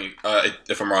 correct me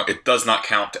if I'm wrong. It does not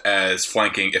count as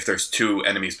flanking if there's 2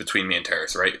 enemies between me and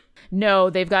Terrace, right? No,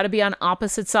 they've got to be on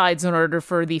opposite sides in order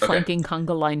for the flanking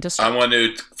conga line to start. I want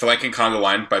to flanking conga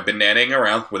line by bananaing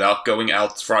around without going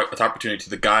out for an opportunity to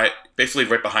the guy, basically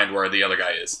right behind where the other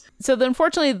guy is. So,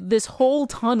 unfortunately, this whole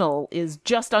tunnel is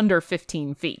just under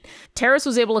 15 feet. Terrace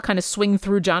was able to kind of swing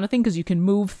through Jonathan because you can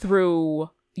move through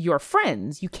your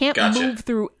friends. You can't move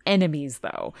through enemies,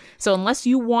 though. So, unless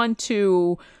you want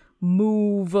to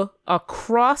move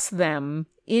across them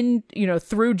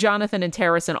through Jonathan and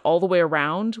Terrace and all the way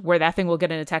around where that thing will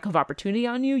get an attack of opportunity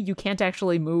on you, you can't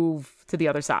actually move to the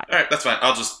other side. All right, that's fine.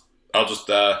 I'll just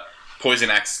poison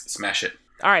axe smash it.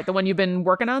 All right, the one you've been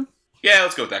working on? Yeah,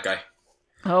 let's go with that guy.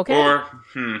 Okay. Or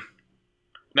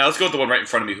now let's go with the one right in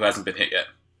front of me who hasn't been hit yet.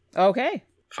 Okay.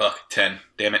 Fuck, 10.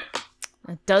 Damn it.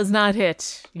 It does not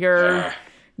hit.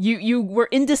 You were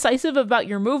indecisive about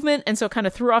your movement, and so kind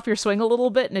of threw off your swing a little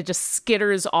bit, and it just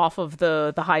skitters off of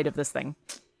the hide of this thing.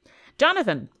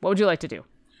 Jonathan, what would you like to do?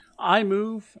 I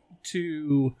move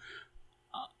to...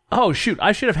 Oh, shoot.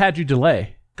 I should have had you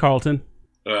delay, Carlton.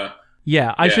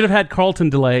 Yeah, I should have had Carlton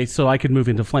delay so I could move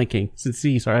into flanking, since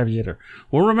he's our heavy hitter.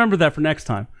 We'll remember that for next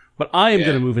time. But I am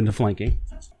going to move into flanking.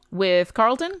 With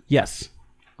Carlton? Yes.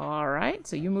 All right,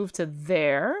 so you move to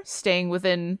there, staying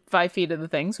within 5 feet of the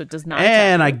thing, so it does not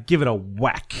And attack I give it a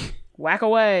whack. Whack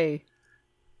away.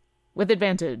 With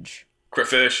advantage. Crit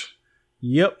fish.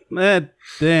 Yep.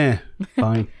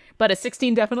 Fine. But a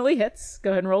 16 definitely hits.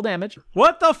 Go ahead and roll damage.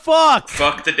 What the fuck?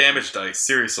 Fuck the damage dice.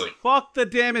 Seriously. Fuck the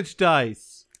damage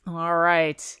dice. All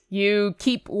right. You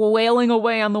keep wailing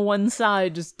away on the one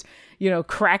side, just,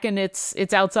 cracking its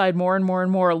outside more and more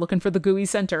and more, looking for the gooey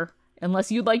center.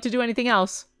 Unless you'd like to do anything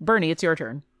else. Bernie, it's your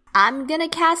turn. I'm gonna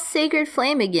cast Sacred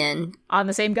Flame again. On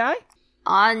the same guy?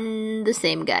 On the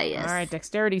same guy, yes. All right,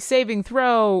 dexterity saving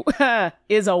throw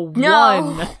is a 1.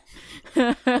 No.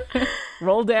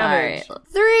 Roll damage. All right.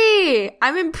 3!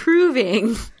 I'm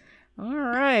improving. All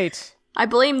right. I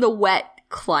blame the wet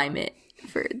climate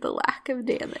for the lack of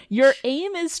damage. Your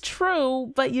aim is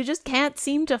true, but you just can't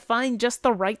seem to find just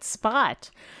the right spot.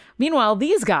 Meanwhile,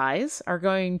 these guys are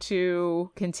going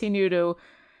to continue to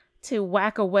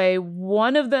whack away.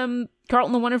 One of them,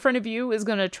 Carlton, the one in front of you, is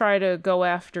going to try to go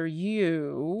after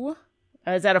you.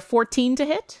 Is that a 14 to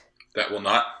hit? That will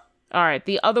not. All right.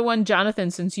 The other one, Jonathan,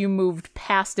 since you moved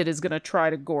past it, is going to try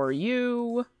to gore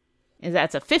you. And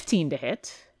that's a 15 to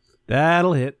hit.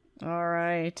 That'll hit. All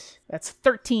right. That's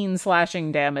 13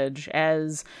 slashing damage.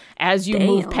 As you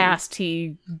move past,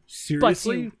 he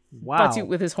Seriously? butts you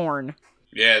with his horn.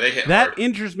 Yeah, they hit That hard.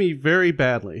 injures me very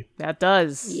badly. That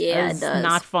does. Yeah, That is it does.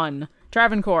 not fun.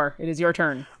 Travancore, it is your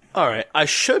turn. All right, I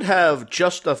should have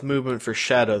just enough movement for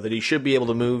Shadow that he should be able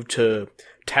to move to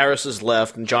Terrace's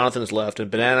left and Jonathan's left and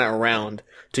Banana around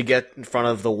to get in front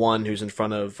of the one who's in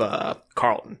front of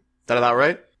Carlton. Is that about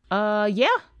right? Yeah,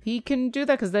 he can do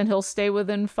that because then he'll stay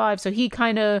within 5. So he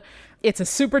it's a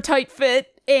super tight fit.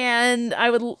 And I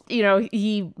would,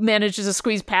 he manages to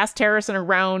squeeze past Terrace and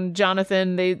around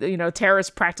Jonathan. Terrace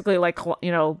practically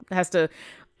has to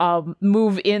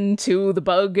move into the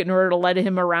bug in order to let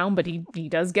him around, but he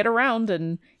does get around,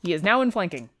 and he is now in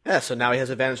flanking. Yeah, so now he has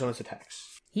advantage on his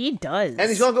attacks. He does. And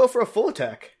he's going to go for a full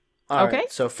attack. All Okay.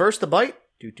 right, so first the bite.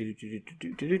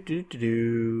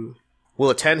 Will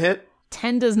a 10 hit?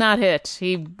 10 does not hit.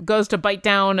 He goes to bite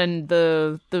down, and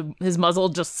his muzzle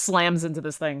just slams into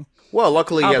this thing. Well,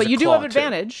 luckily he has but a you do claw, have too.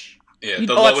 advantage. Yeah, You-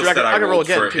 the Oh, that's lowest right. that I I can roll rolled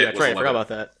again, for a too. hit That's was right. I forgot 11. about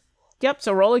that. Yep,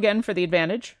 so roll again for the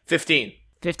advantage. 15.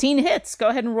 15 hits. Go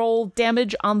ahead and roll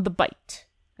damage on the bite.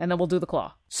 And then we'll do the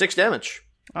claw. 6 damage.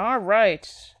 All right.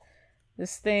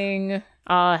 This thing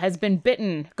has been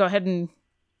bitten. Go ahead and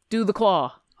do the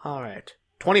claw. All right.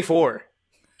 24.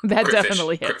 That Crit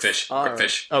definitely fish. hits. Crit fish. All Crit right.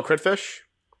 fish. Oh, crit fish?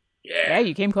 Yeah,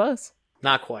 you came close.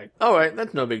 Not quite. All right,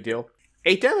 that's no big deal.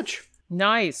 8 damage.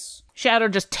 Nice. Shadow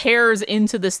just tears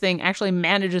into this thing, actually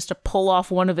manages to pull off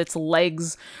one of its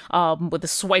legs with a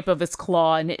swipe of its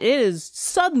claw, and it is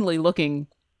suddenly looking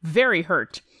very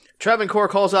hurt. Travancore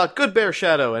calls out, "Good bear,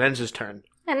 Shadow," and ends his turn.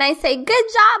 And I say, good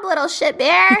job, little shit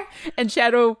bear. And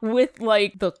Shadow, with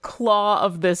the claw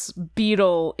of this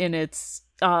beetle in its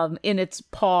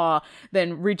paw,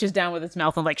 then reaches down with its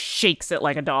mouth and shakes it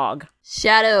like a dog.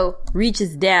 Shadow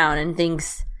reaches down and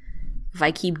thinks, if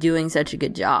I keep doing such a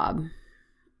good job,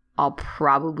 I'll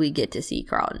probably get to see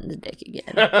Carlton's dick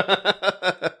again.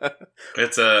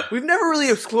 It's We've never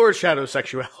really explored Shadow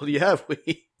sexuality, have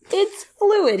we? It's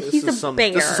fluid. He's a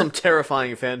bear. This is some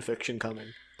terrifying fan fiction coming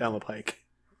down the pike.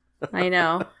 I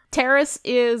know. Terrace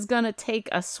is gonna take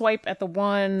a swipe at the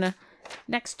one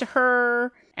next to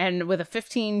her, and with a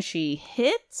 15 she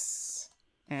hits,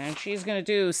 and she's gonna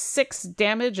do 6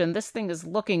 damage, and this thing is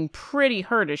looking pretty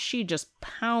hurt as she just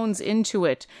pounds into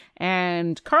it.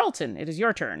 And Carlton, it is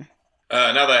your turn.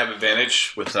 now that I have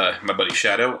advantage with my buddy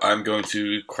Shadow, I'm going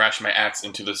to crash my axe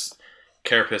into this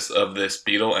carapace of this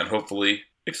beetle and hopefully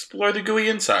explore the gooey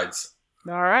insides.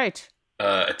 All right.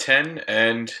 A 10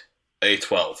 and a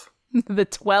 12. The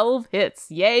 12 hits.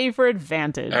 Yay for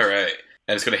advantage. All right.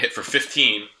 And it's going to hit for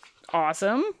 15.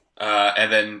 Awesome.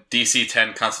 And then DC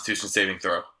 10 Constitution saving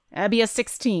throw. That'd be a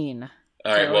 16.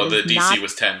 All right. So Well, it the is DC not-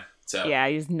 was 10. So Yeah,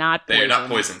 he's not they're poisoned. not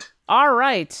poisoned. All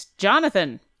right.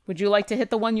 Jonathan, would you like to hit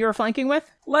the one you're flanking with?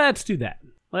 Let's do that.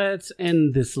 Let's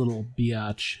end this little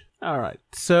biatch. All right.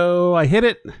 So I hit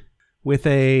it with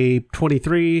a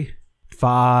 23,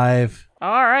 5,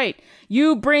 All right.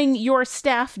 You bring your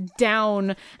staff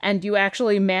down, and you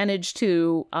actually manage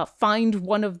to find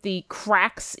one of the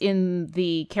cracks in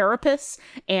the carapace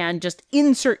and just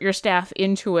insert your staff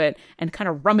into it and kind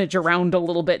of rummage around a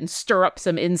little bit and stir up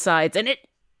some insides. And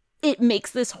it makes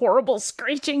this horrible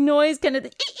screeching noise, kind of,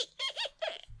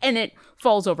 and it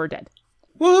falls over dead.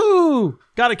 Woo!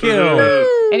 Got a kill.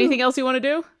 Anything else you want to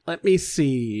do? Let me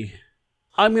see.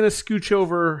 I'm going to scooch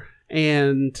over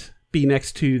and be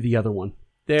next to the other one.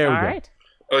 There we All go. right.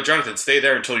 Oh, Jonathan, stay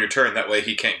there until your turn. That way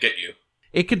he can't get you.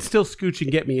 It could still scooch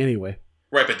and get me anyway.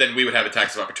 Right, but then we would have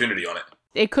attacks of opportunity on it.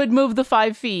 It could move the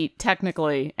 5 feet,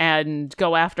 technically, and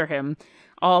go after him.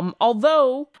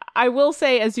 Although, I will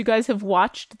say, as you guys have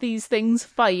watched these things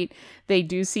fight, they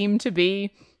do seem to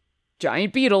be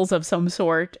giant beetles of some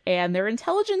sort, and their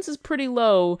intelligence is pretty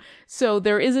low, so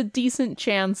there is a decent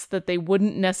chance that they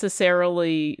wouldn't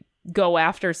necessarily go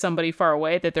after somebody far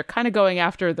away, that they're kind of going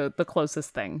after the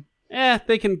closest thing.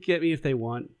 They can get me if they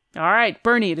want. All right,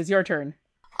 Bernie, it is your turn.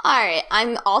 Alright,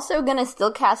 I'm also gonna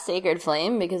still cast Sacred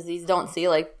Flame because these don't see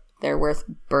like they're worth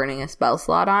burning a spell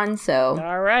slot on, so...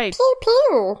 All right. Pew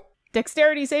pew!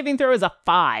 Dexterity saving throw is a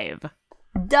 5.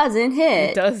 Doesn't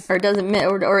hit. It does. Or doesn't,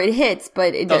 or it hits,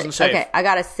 but it Doesn't save. Okay, I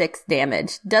got a 6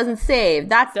 damage. Doesn't save.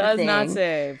 That's the Does thing. not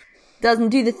save. Doesn't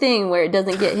do the thing where it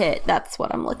doesn't get hit. That's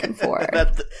what I'm looking for.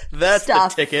 That's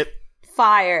Stuff. the ticket.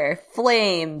 Fire.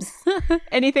 Flames.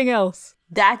 Anything else?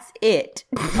 That's it.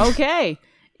 Okay.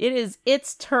 It is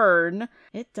its turn.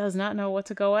 It does not know what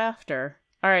to go after.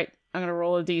 All right. I'm going to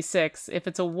roll a d6. If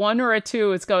it's a 1 or a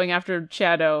 2, it's going after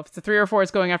Shadow. If it's a 3 or 4,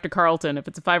 it's going after Carlton. If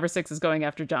it's a 5 or 6, it's going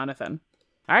after Jonathan.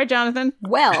 All right, Jonathan.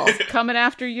 Well. Coming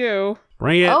after you.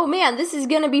 Bring it. Oh man, this is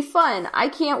gonna be fun. I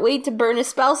can't wait to burn a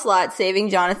spell slot saving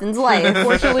Jonathan's life.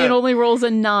 Fortunately, it only rolls a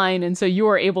 9, and so you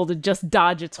are able to just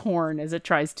dodge its horn as it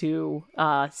tries to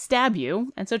stab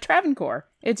you. And so, Travancore,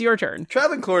 it's your turn.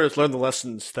 Travancore has learned the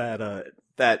lessons that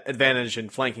that advantage in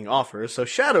flanking offers, so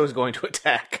Shadow is going to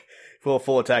attack.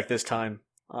 Full attack this time.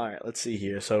 Alright, let's see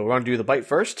here. So we're going to do the bite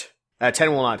first.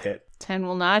 10 will not hit. 10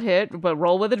 will not hit, but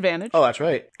roll with advantage. Oh, that's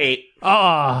right. 8.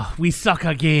 Ah, we suck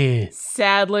again.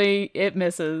 Sadly, it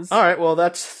misses. Alright, well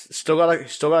that's still got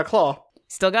a claw.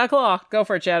 Still got a claw. Go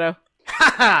for it, Shadow.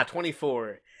 Haha,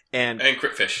 24. And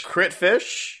crit fish. crit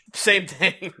fish, same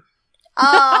thing.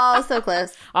 Oh, so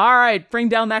close. All right, bring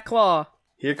down that claw.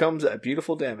 Here comes that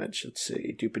beautiful damage. Let's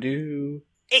see. Doopadoo.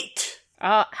 8.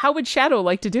 How would Shadow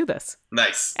like to do this?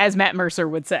 Nice. As Matt Mercer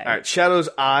would say. Alright, Shadow's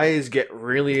eyes get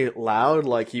really loud,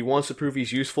 like he wants to prove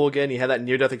he's useful again. He had that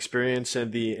near-death experience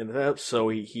so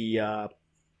he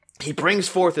brings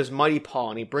forth his mighty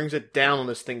paw and he brings it down on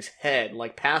this thing's head,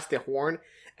 like past the horn,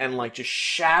 and like just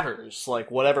shatters like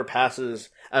whatever passes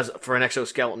as for an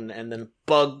exoskeleton, and then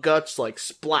bug guts like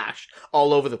splash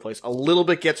all over the place. A little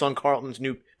bit gets on Carlton's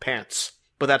new pants,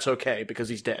 but that's okay because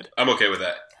he's dead. I'm okay with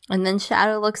that. And then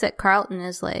Shadow looks at Carlton and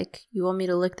is like, you want me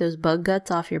to lick those bug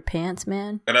guts off your pants,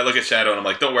 man? And I look at Shadow and I'm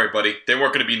like, don't worry, buddy. They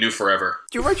weren't going to be new forever.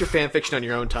 You write your fan fiction on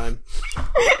your own time.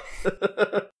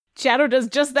 Shadow does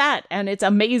just that, and it's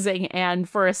amazing. And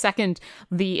for a second,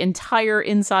 the entire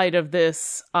inside of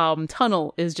this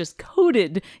tunnel is just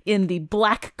coated in the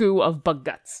black goo of bug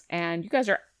guts. And you guys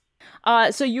are...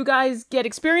 so you guys get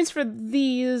experience for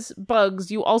these bugs.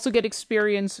 You also get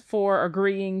experience for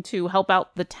agreeing to help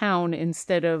out the town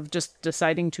instead of just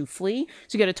deciding to flee.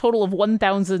 So you get a total of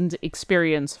 1,000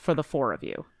 experience for the 4 of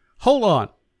you. Hold on.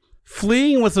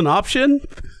 Fleeing was an option?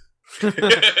 Of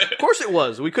course it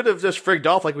was. We could have just frigged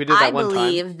off like we did that one time. I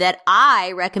believe that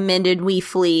I recommended we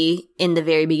flee in the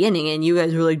very beginning, and you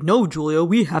guys were like, no, Julia,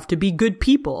 we have to be good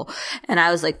people. And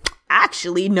I was like,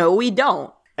 actually, no, we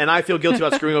don't. And I feel guilty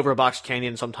about screwing over a box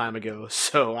canyon some time ago,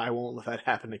 so I won't let that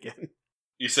happen again.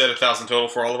 You said 1,000 total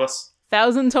for all of us?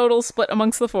 1,000 total split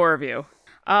amongst the 4 of you.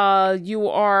 You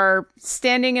are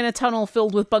standing in a tunnel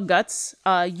filled with bug guts.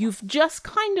 You've just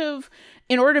kind of,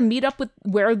 in order to meet up with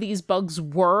where these bugs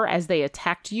were as they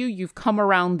attacked you, you've come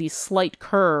around the slight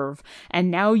curve,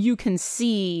 and now you can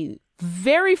see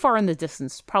very far in the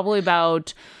distance, probably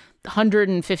about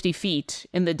 150 feet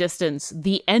in the distance,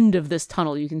 the end of this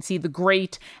tunnel. You can see the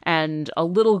grate and a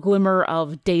little glimmer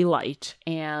of daylight.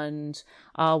 And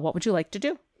what would you like to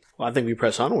do? Well, I think we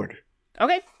press onward.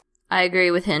 Okay. I agree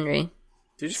with Henry.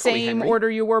 Did you just call me Same Henry? order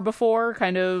you were before,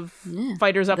 kind of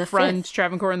fighters up the front, fifth.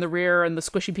 Travancore in the rear, and the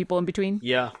squishy people in between?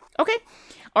 Yeah. Okay.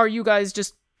 Are you guys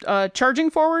just charging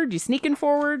forward? You sneaking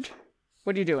forward?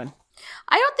 What are you doing?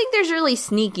 I don't think there's really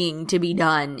sneaking to be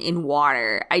done in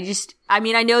water. I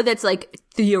know that's like,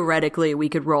 theoretically, we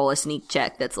could roll a sneak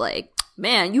check that's like,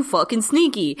 man, you fucking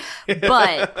sneaky.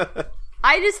 But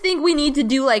I just think we need to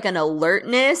do like an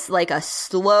alertness, like a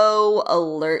slow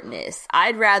alertness.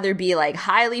 I'd rather be like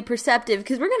highly perceptive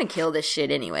because we're going to kill this shit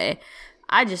anyway.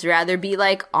 I'd just rather be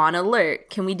like on alert.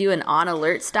 Can we do an on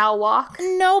alert style walk?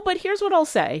 No, but here's what I'll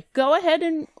say. Go ahead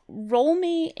and roll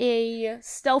me a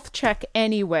stealth check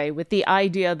anyway, with the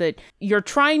idea that you're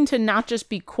trying to not just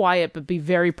be quiet, but be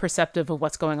very perceptive of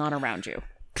what's going on around you.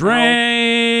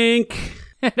 Drink!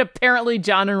 And apparently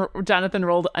Jonathan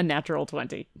rolled a natural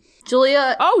 20.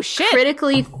 Julia, Oh, shit!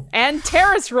 critically, And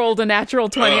Terrace rolled a natural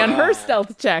 20 on her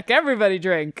stealth check. Everybody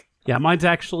drink. Yeah, mine's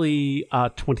actually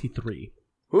 23.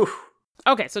 Whew.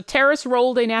 Okay, so Terrace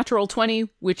rolled a natural 20,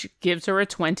 which gives her a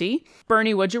 20.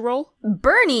 Bernie, what'd you roll?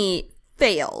 Bernie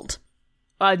failed.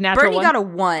 Natural Bernie 1? got a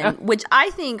 1, which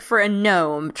I think for a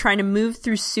gnome trying to move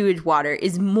through sewage water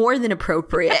is more than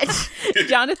appropriate.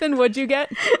 Jonathan, what'd you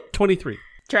get? 23.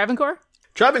 Travancore?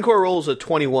 Travancore rolls a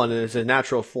 21 and is in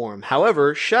natural form.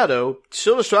 However, Shadow,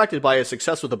 still distracted by his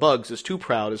success with the bugs, is too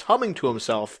proud, is humming to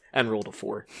himself, and rolled a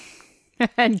 4.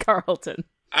 And Carlton.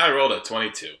 I rolled a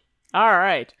 22. All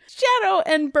right. Shadow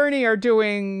and Bernie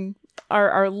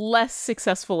are less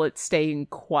successful at staying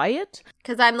quiet.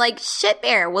 Because I'm like, shit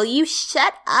bear, will you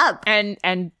shut up? And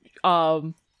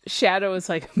Shadow is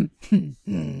like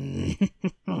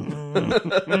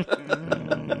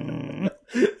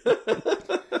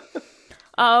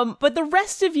but the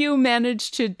rest of you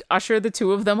manage to usher the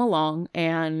two of them along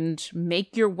and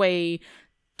make your way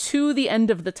to the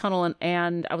end of the tunnel,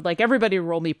 and I would like everybody to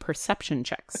roll me perception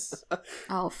checks.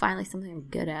 Oh, finally something I'm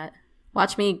good at.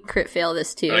 Watch me crit fail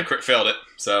this too. I crit failed it,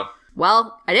 so.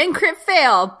 Well, I didn't crit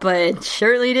fail, but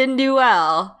surely didn't do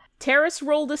well. Terrace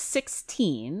rolled a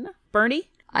 16. Bernie?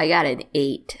 I got an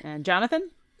 8. And Jonathan?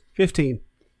 15.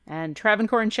 And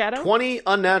Travancore and Shadow? 20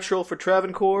 unnatural for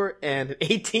Travancore, and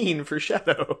 18 for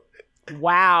Shadow.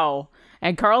 Wow.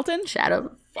 And Carlton?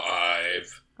 Shadow. 5.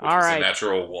 Which All was right. a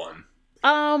natural 1.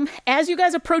 As you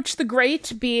guys approach the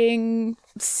grate, being,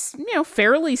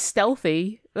 fairly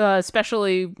stealthy,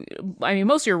 especially, I mean,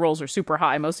 most of your rolls are super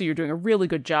high. Most of you are doing a really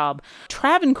good job.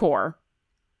 Travancore,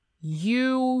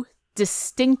 you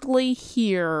distinctly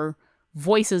hear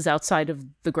voices outside of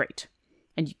the grate.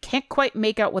 And you can't quite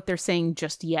make out what they're saying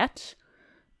just yet,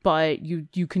 but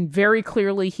you can very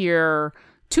clearly hear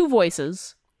two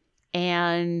voices.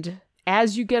 And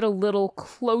as you get a little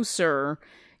closer,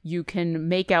 you can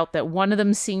make out that one of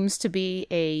them seems to be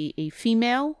a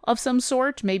female of some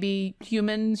sort, maybe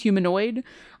humanoid.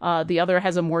 The other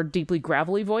has a more deeply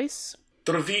gravelly voice.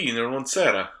 Trovino, non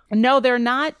sera. No, they're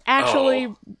not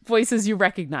actually voices you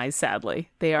recognize,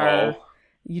 sadly. They are... Oh.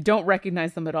 You don't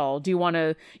recognize them at all. Do you want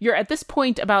to... You're at this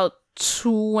point about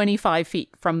 25 feet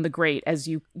from the grate as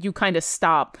you kind of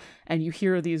stop and you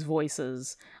hear these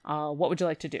voices. What would you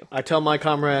like to do? I tell my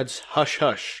comrades, hush,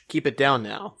 hush, keep it down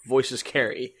now. Voices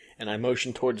carry. And I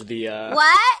motion towards the,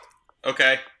 What?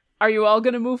 Okay. Are you all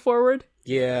going to move forward?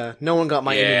 Yeah, no one got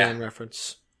my Yeah. Amy Man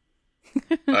reference.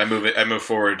 I move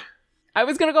forward. I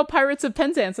was going to go Pirates of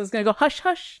Penzance. I was going to go, hush,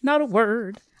 hush, not a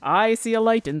word. I see a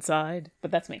light inside. But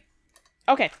that's me.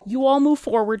 Okay, you all move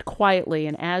forward quietly,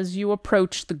 and as you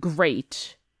approach the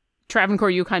grate,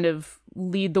 Travancore, you kind of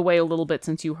lead the way a little bit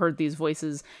since you heard these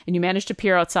voices, and you manage to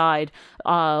peer outside.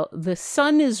 The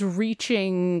sun is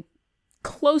reaching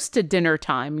close to dinner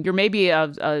time. You're maybe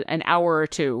an hour or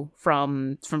two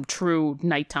from true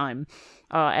nighttime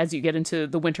as you get into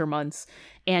the winter months,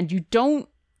 and you don't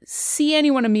see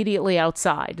anyone immediately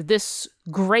outside. This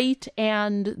grate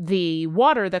and the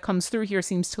water that comes through here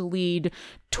seems to lead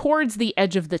towards the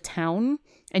edge of the town,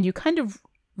 and you kind of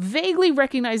vaguely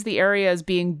recognize the area as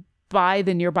being by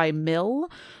the nearby mill,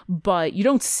 but you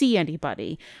don't see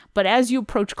anybody. But as you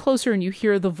approach closer and you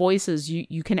hear the voices,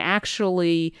 you can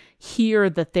actually hear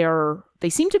that they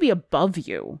seem to be above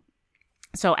you.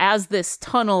 So as this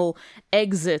tunnel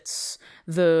exits,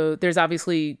 there's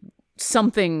obviously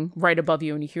something right above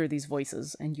you, and you hear these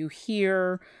voices, and you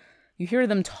hear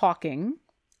them talking,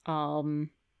 and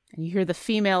you hear the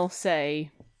female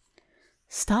say,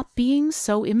 "Stop being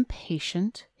so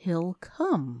impatient, he'll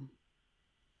come."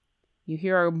 You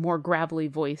hear a more gravelly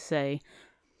voice say,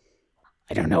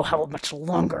 "I don't know how much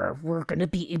longer we're going to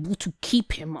be able to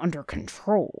keep him under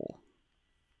control."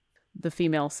 The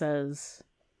female says,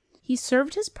 "He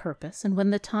served his purpose, and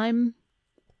when the time..."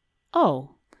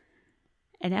 Oh.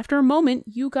 And after a moment,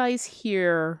 you guys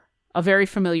hear a very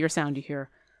familiar sound. You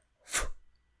hear...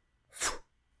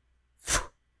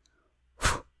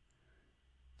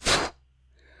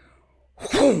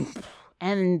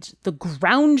 and the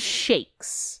ground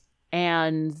shakes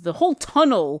and the whole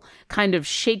tunnel kind of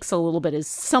shakes a little bit as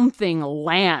something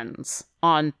lands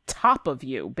on top of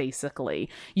you, basically.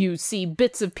 You see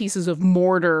bits of pieces of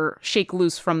mortar shake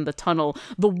loose from the tunnel.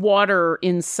 The water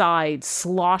inside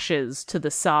sloshes to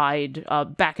the side,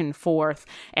 back and forth,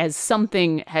 as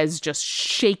something has just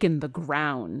shaken the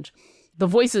ground. The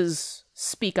voices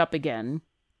speak up again,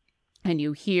 and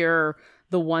you hear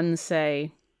the one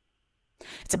say,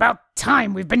 "It's about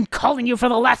time. We've been calling you for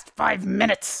the last 5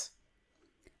 minutes."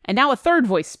 And now a third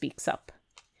voice speaks up.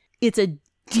 It's a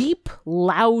deep,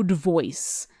 loud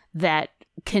voice that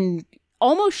can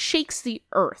almost shakes the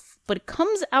earth, but it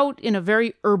comes out in a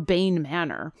very urbane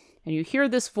manner. And you hear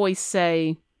this voice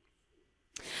say,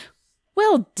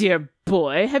 "Well, dear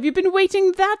boy, have you been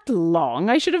waiting that long?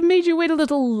 I should have made you wait a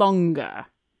little longer.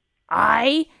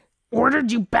 I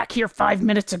ordered you back here 5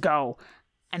 minutes ago,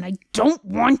 and I don't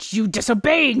want you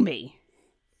disobeying me.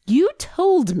 You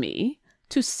told me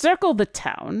to circle the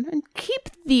town and keep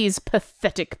these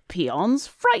pathetic peons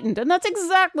frightened, and that's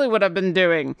exactly what I've been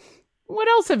doing. What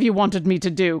else have you wanted me to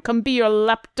do? Come be your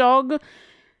lapdog?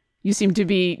 You seem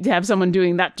to have someone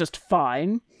doing that just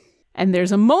fine." And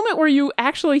there's a moment where you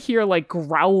actually hear, like,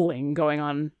 growling going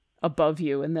on above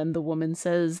you, and then the woman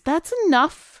says, "That's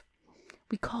enough.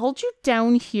 We called you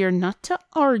down here not to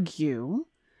argue,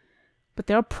 but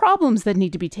there are problems that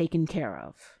need to be taken care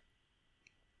of."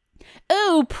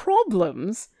 "Oh,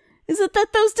 problems? Is it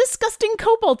that those disgusting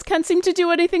kobolds can't seem to do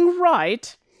anything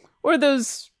right? Or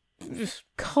those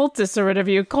cultists or whatever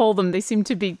you call them, they seem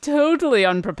to be totally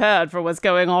unprepared for what's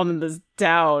going on in this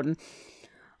town.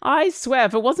 I swear,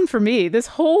 if it wasn't for me, this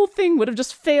whole thing would have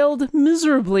just failed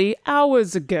miserably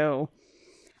hours ago.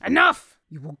 Enough!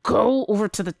 You will go over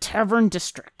to the Tavern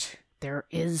District. There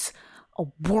is a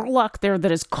warlock there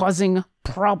that is causing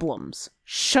problems.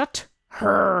 Shut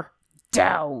her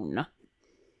down.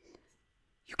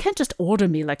 You can't just order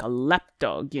me like a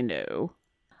lapdog, you know.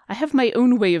 I have my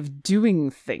own way of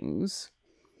doing things.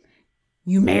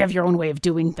 You may have your own way of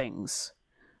doing things.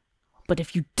 But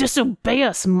if you disobey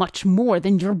us much more,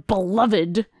 then your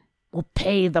beloved will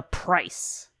pay the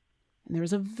price." And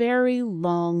there's a very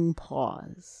long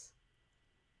pause.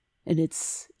 And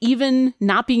it's even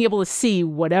not being able to see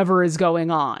whatever is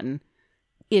going on.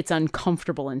 It's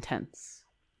uncomfortable and tense.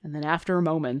 And then after a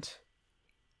moment,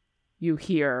 you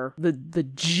hear the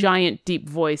giant deep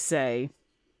voice say,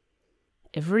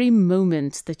 "Every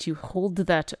moment that you hold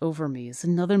that over me is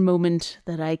another moment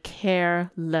that I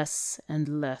care less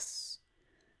and less.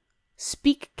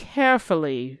 Speak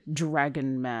carefully,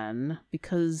 Dragon Man,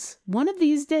 because one of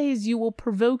these days you will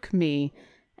provoke me,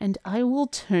 and I will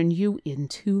turn you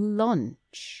into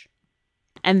lunch."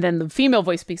 And then the female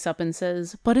voice speaks up and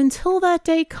says, "But until that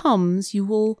day comes, you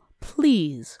will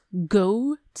please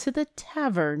go to the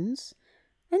taverns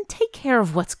and take care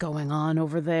of what's going on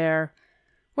over there.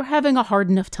 We're having a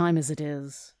hard enough time as it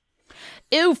is."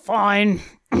 "Oh, fine.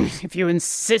 If you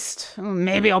insist.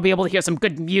 Maybe I'll be able to hear some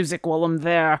good music while I'm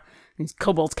there. These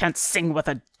kobolds can't sing with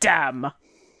a damn."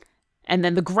 And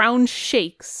then the ground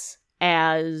shakes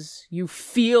as you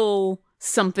feel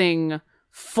something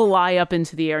fly up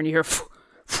into the air, and you hear phew,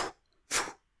 phew,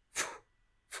 phew, phew,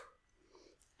 phew.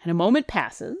 And a moment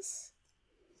passes,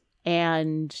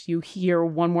 and you hear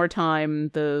one more time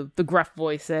the gruff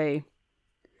voice say,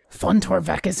 "Von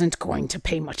Torvak isn't going to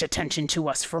pay much attention to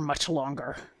us for much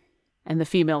longer." And the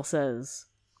female says,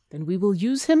 "Then we will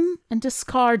use him and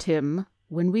discard him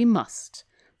when we must.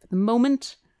 For the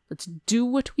moment, let's do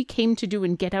what we came to do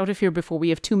and get out of here before we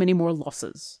have too many more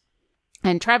losses."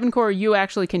 And Travancore, you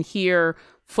actually can hear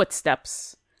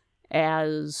footsteps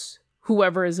as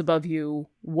whoever is above you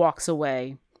walks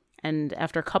away. And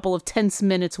after a couple of tense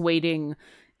minutes waiting,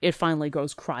 it finally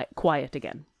goes quiet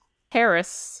again.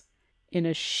 Harris, in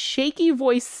a shaky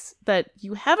voice that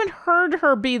you haven't heard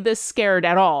her be this scared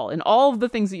at all in all of the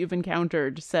things that you've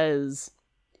encountered, says,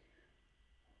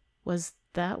 "Was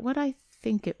that what I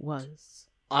think it was?"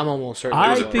 I'm almost certain.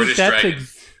 I was a think British that's dragon.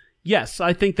 yes,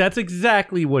 I think that's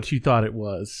exactly what you thought it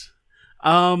was.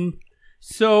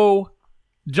 So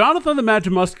Jonathan the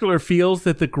Magimuscular feels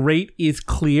that the grate is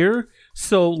clear,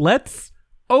 so let's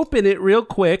open it real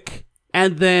quick,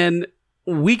 and then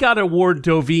we gotta warn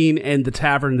Dovine and the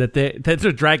tavern that there's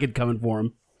a dragon coming for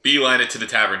him. Beeline it to the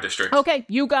Tavern District. Okay,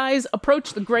 you guys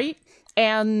approach the grate,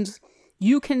 and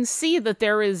you can see that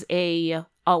there is a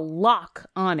lock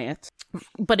on it,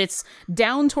 but it's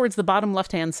down towards the bottom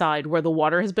left-hand side where the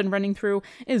water has been running through.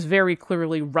 It is very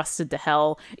clearly rusted to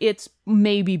hell. It's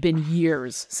maybe been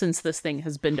years since this thing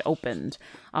has been opened.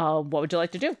 What would you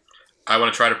like to do? I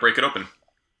want to try to break it open.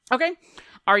 Okay.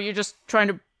 Are you just trying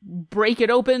to break it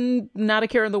open, not a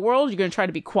care in the world? You're going to try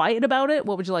to be quiet about it?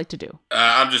 What would you like to do?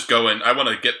 I'm just going. I want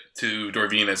to get to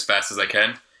Dorvine as fast as I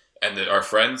can, and our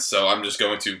friends. So I'm just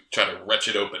going to try to wrench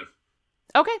it open.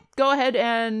 Okay, go ahead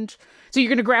and... So you're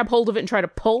going to grab hold of it and try to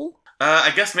pull?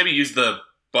 I guess maybe use the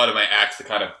butt of my axe to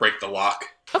kind of break the lock.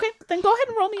 Okay, then go ahead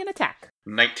and roll me an attack.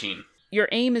 19. Your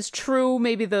aim is true.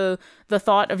 Maybe the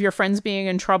thought of your friends being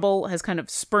in trouble has kind of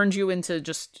spurned you into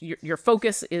just... Your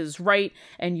focus is right,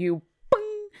 and you...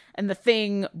 Bing, and the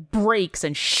thing breaks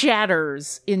and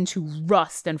shatters into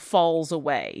rust and falls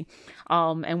away.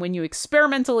 And when you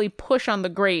experimentally push on the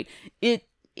grate,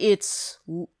 it's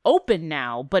open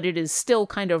now, but it is still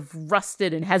kind of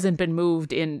rusted and hasn't been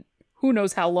moved in who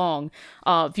knows how long.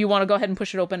 If you want to go ahead and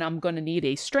push it open, I'm going to need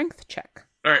a strength check.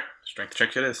 All right, strength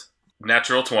check it is.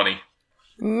 Natural 20.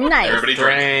 Nice. Everybody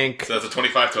drink. So that's a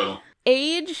 25 total.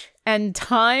 Age and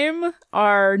time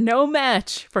are no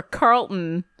match for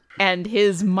Carlton and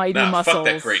his mighty muscles. Fuck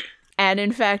that grate. And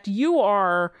in fact, you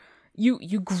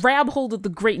grab hold of the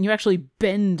grate and you actually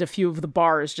bend a few of the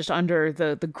bars just under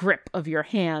the grip of your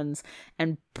hands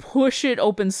and push it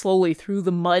open slowly through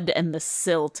the mud and the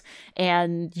silt.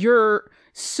 And you're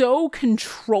so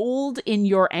controlled in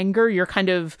your anger. You're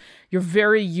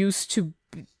very used to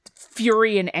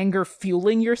fury and anger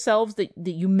fueling yourselves that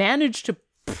you manage to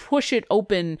push it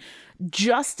open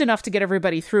just enough to get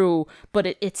everybody through, but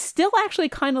it still actually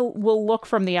kind of will look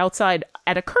from the outside,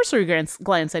 at a cursory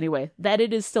glance anyway, that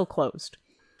it is still closed.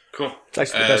 Cool.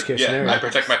 That's the best case scenario. I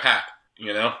protect my pack,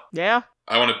 Yeah.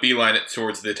 I want to beeline it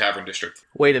towards the tavern district.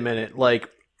 Wait a minute, like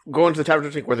going to the tavern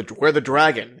district where the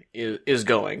dragon is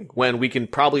going, when we can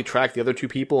probably track the other two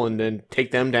people and then take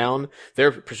them down.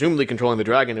 They're presumably controlling the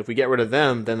dragon. If we get rid of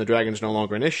them, then the dragon's no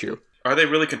longer an issue. Are they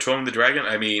really controlling the dragon?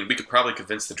 I mean, we could probably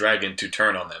convince the dragon to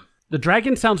turn on them. The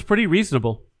dragon sounds pretty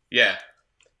reasonable. Yeah.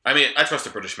 I mean, I trust a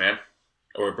British man.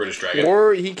 Or a British dragon.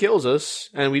 Or he kills us,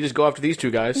 and we just go after these two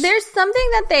guys. There's something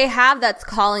that they have that's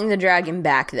calling the dragon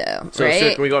back, though, So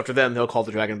right? when we go after them, they'll call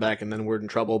the dragon back, and then we're in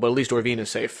trouble. But at least Dorvine is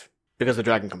safe, because the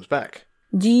dragon comes back.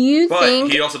 Do you But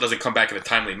think... he also doesn't come back in a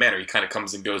timely manner. He kind of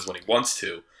comes and goes when he wants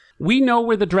to. We know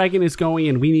where the dragon is going,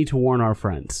 and we need to warn our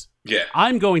friends. Yeah.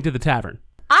 I'm going to the tavern.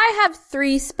 I have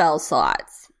 3 spell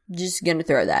slots. Just gonna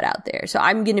throw that out there. So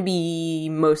I'm gonna be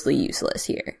mostly useless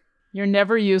here. You're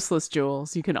never useless,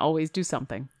 Jules. You can always do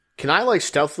something. Can I,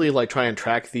 stealthily, try and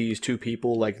track these two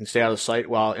people, and stay out of sight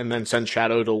and then send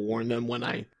Shadow to warn them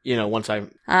when once I...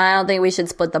 I don't think we should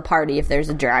split the party if there's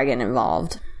a dragon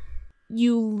involved.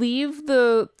 You leave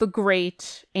the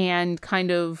grate and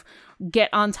kind of get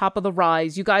on top of the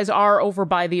rise. You guys are over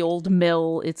by the old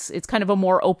mill. It's kind of a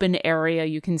more open area.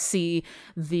 You can see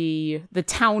the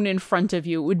town in front of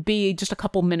you. It would be just a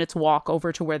couple minutes walk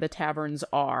over to where the taverns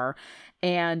are.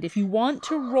 And if you want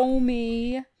to roll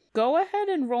me, go ahead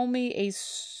and roll me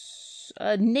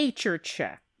a nature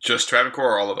check. Just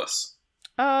Travancore or all of us?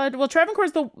 Well,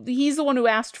 Travancore's he's the one who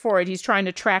asked for it. He's trying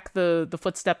to track the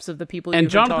footsteps of the people. And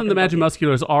Jonathan the Magic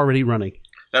Muscular is already running.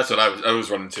 That's what I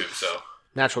was running too, so.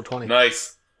 Natural 20.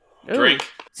 Nice. Drink.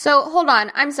 So, hold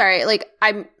on. I'm sorry.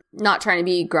 I'm not trying to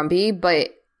be grumpy, but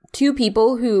 2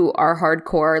 people who are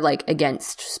hardcore,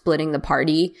 against splitting the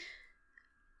party,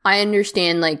 I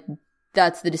understand,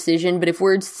 that's the decision. But if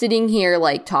we're sitting here,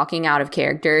 talking out of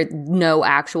character, no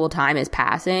actual time is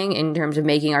passing in terms of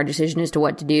making our decision as to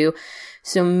what to do.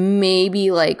 So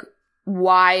maybe,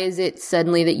 why is it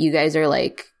suddenly that you guys are,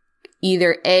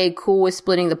 either A, cool with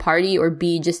splitting the party, or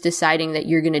B, just deciding that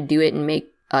you're going to do it and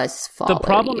make us follow The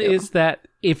problem you? is that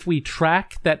if we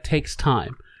track, that takes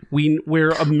time. We're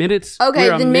a minute's Okay,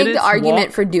 we're a then make minute's the argument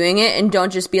walk. for doing it and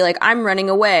don't just be I'm running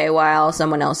away while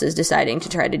someone else is deciding to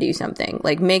try to do something.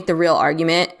 Make the real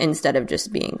argument instead of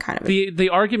just being kind of... The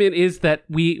argument is that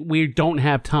we don't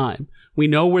have time. We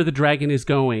know where the dragon is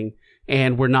going,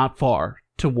 and we're not far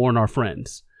to warn our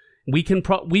friends.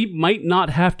 We might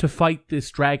not have to fight this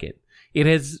dragon.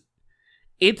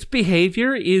 Its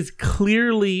behavior is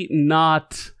clearly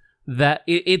not that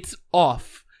it's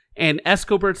off. And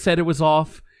Escobert said it was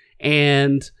off.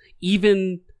 And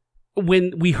even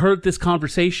when we heard this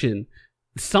conversation,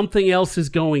 something else is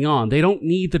going on. They don't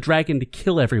need the dragon to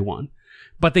kill everyone,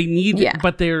 but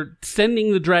but they're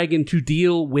sending the dragon to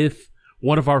deal with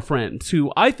one of our friends,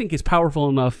 who I think is powerful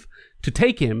enough to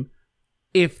take him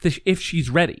if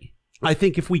she's ready. I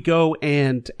think if we go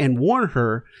and warn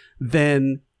her,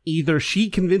 then either she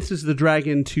convinces the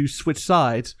dragon to switch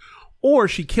sides, or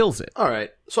she kills it. All right.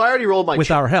 So I already rolled my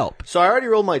with our help. So I already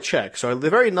rolled my check. So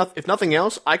if nothing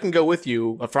else, I can go with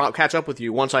you, catch up with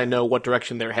you once I know what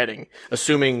direction they're heading.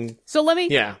 Assuming. So let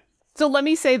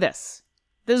me say this.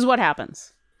 This is what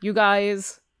happens. You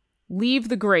guys leave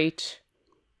the grate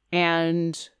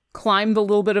and climb the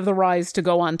little bit of the rise to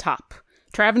go on top.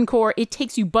 Travancore, it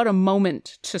takes you but a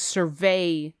moment to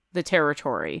survey the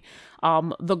territory.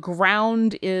 The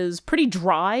ground is pretty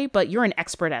dry, but you're an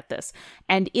expert at this.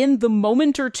 And in the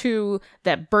moment or two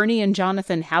that Bernie and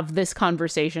Jonathan have this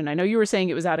conversation, I know you were saying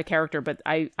it was out of character, but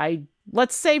I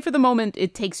let's say for the moment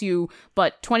it takes you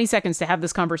but 20 seconds to have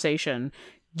this conversation.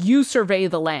 You survey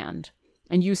the land,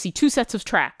 and you see two sets of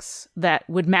tracks that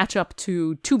would match up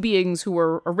to two beings who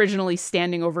were originally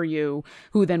standing over you,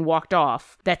 who then walked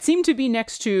off, that seem to be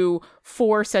next to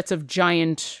four sets of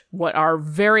giant, what are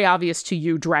very obvious to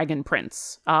you, dragon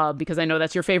prints, because I know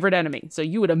that's your favorite enemy. So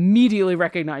you would immediately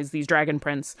recognize these dragon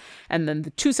prints. And then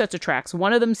the two sets of tracks,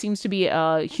 one of them seems to be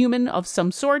a human of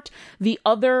some sort. The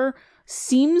other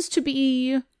seems to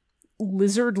be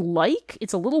lizard-like.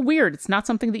 It's a little weird. It's not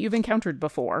something that you've encountered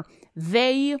before.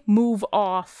 They move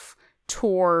off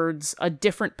towards a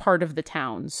different part of the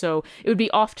town. So it would be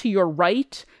off to your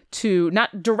right, to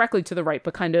not directly to the right,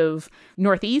 but kind of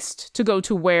northeast to go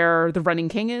to where the Running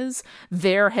King is.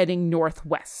 They're heading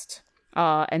northwest.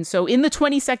 And so in the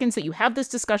 20 seconds that you have this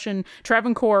discussion,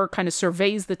 Travancore kind of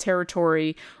surveys the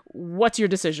territory. What's your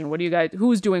decision? What do you guys,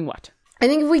 who's doing what? I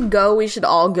think if we go, we should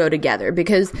all go together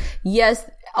because, yes,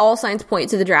 all signs point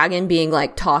to the dragon being,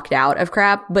 like, talked out of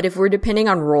crap. But if we're depending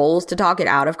on rolls to talk it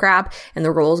out of crap and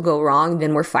the rolls go wrong,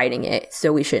 then we're fighting it.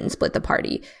 So we shouldn't split the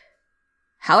party.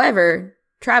 However,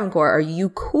 Travancore, are you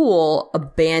cool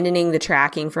abandoning the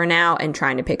tracking for now and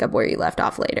trying to pick up where you left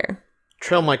off later?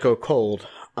 Trail might go cold.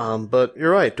 But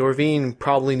you're right. Dorveen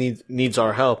probably needs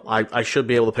our help. I should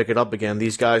be able to pick it up again.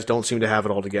 These guys don't seem to have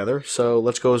it all together. So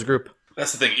let's go as a group.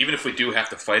 That's the thing. Even if we do have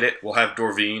to fight it, we'll have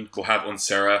Dorveen, we'll have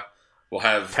Unsera, we'll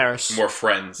have Terrace. More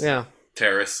friends. Yeah.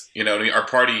 Terrace. You know, our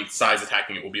party size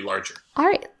attacking it will be larger. All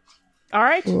right.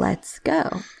 Let's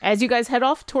go. As you guys head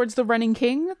off towards the Running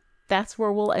King, that's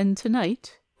where we'll end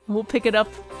tonight. We'll pick it up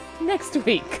next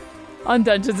week on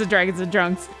Dungeons & Dragons &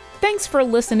 Drunks. Thanks for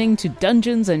listening to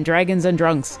Dungeons & Dragons &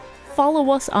 Drunks.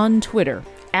 Follow us on Twitter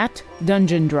at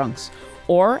Dungeon Drunks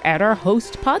or at our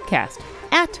host podcast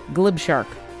at Glibshark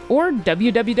or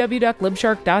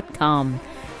www.glibshark.com.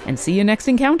 And see you next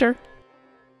encounter.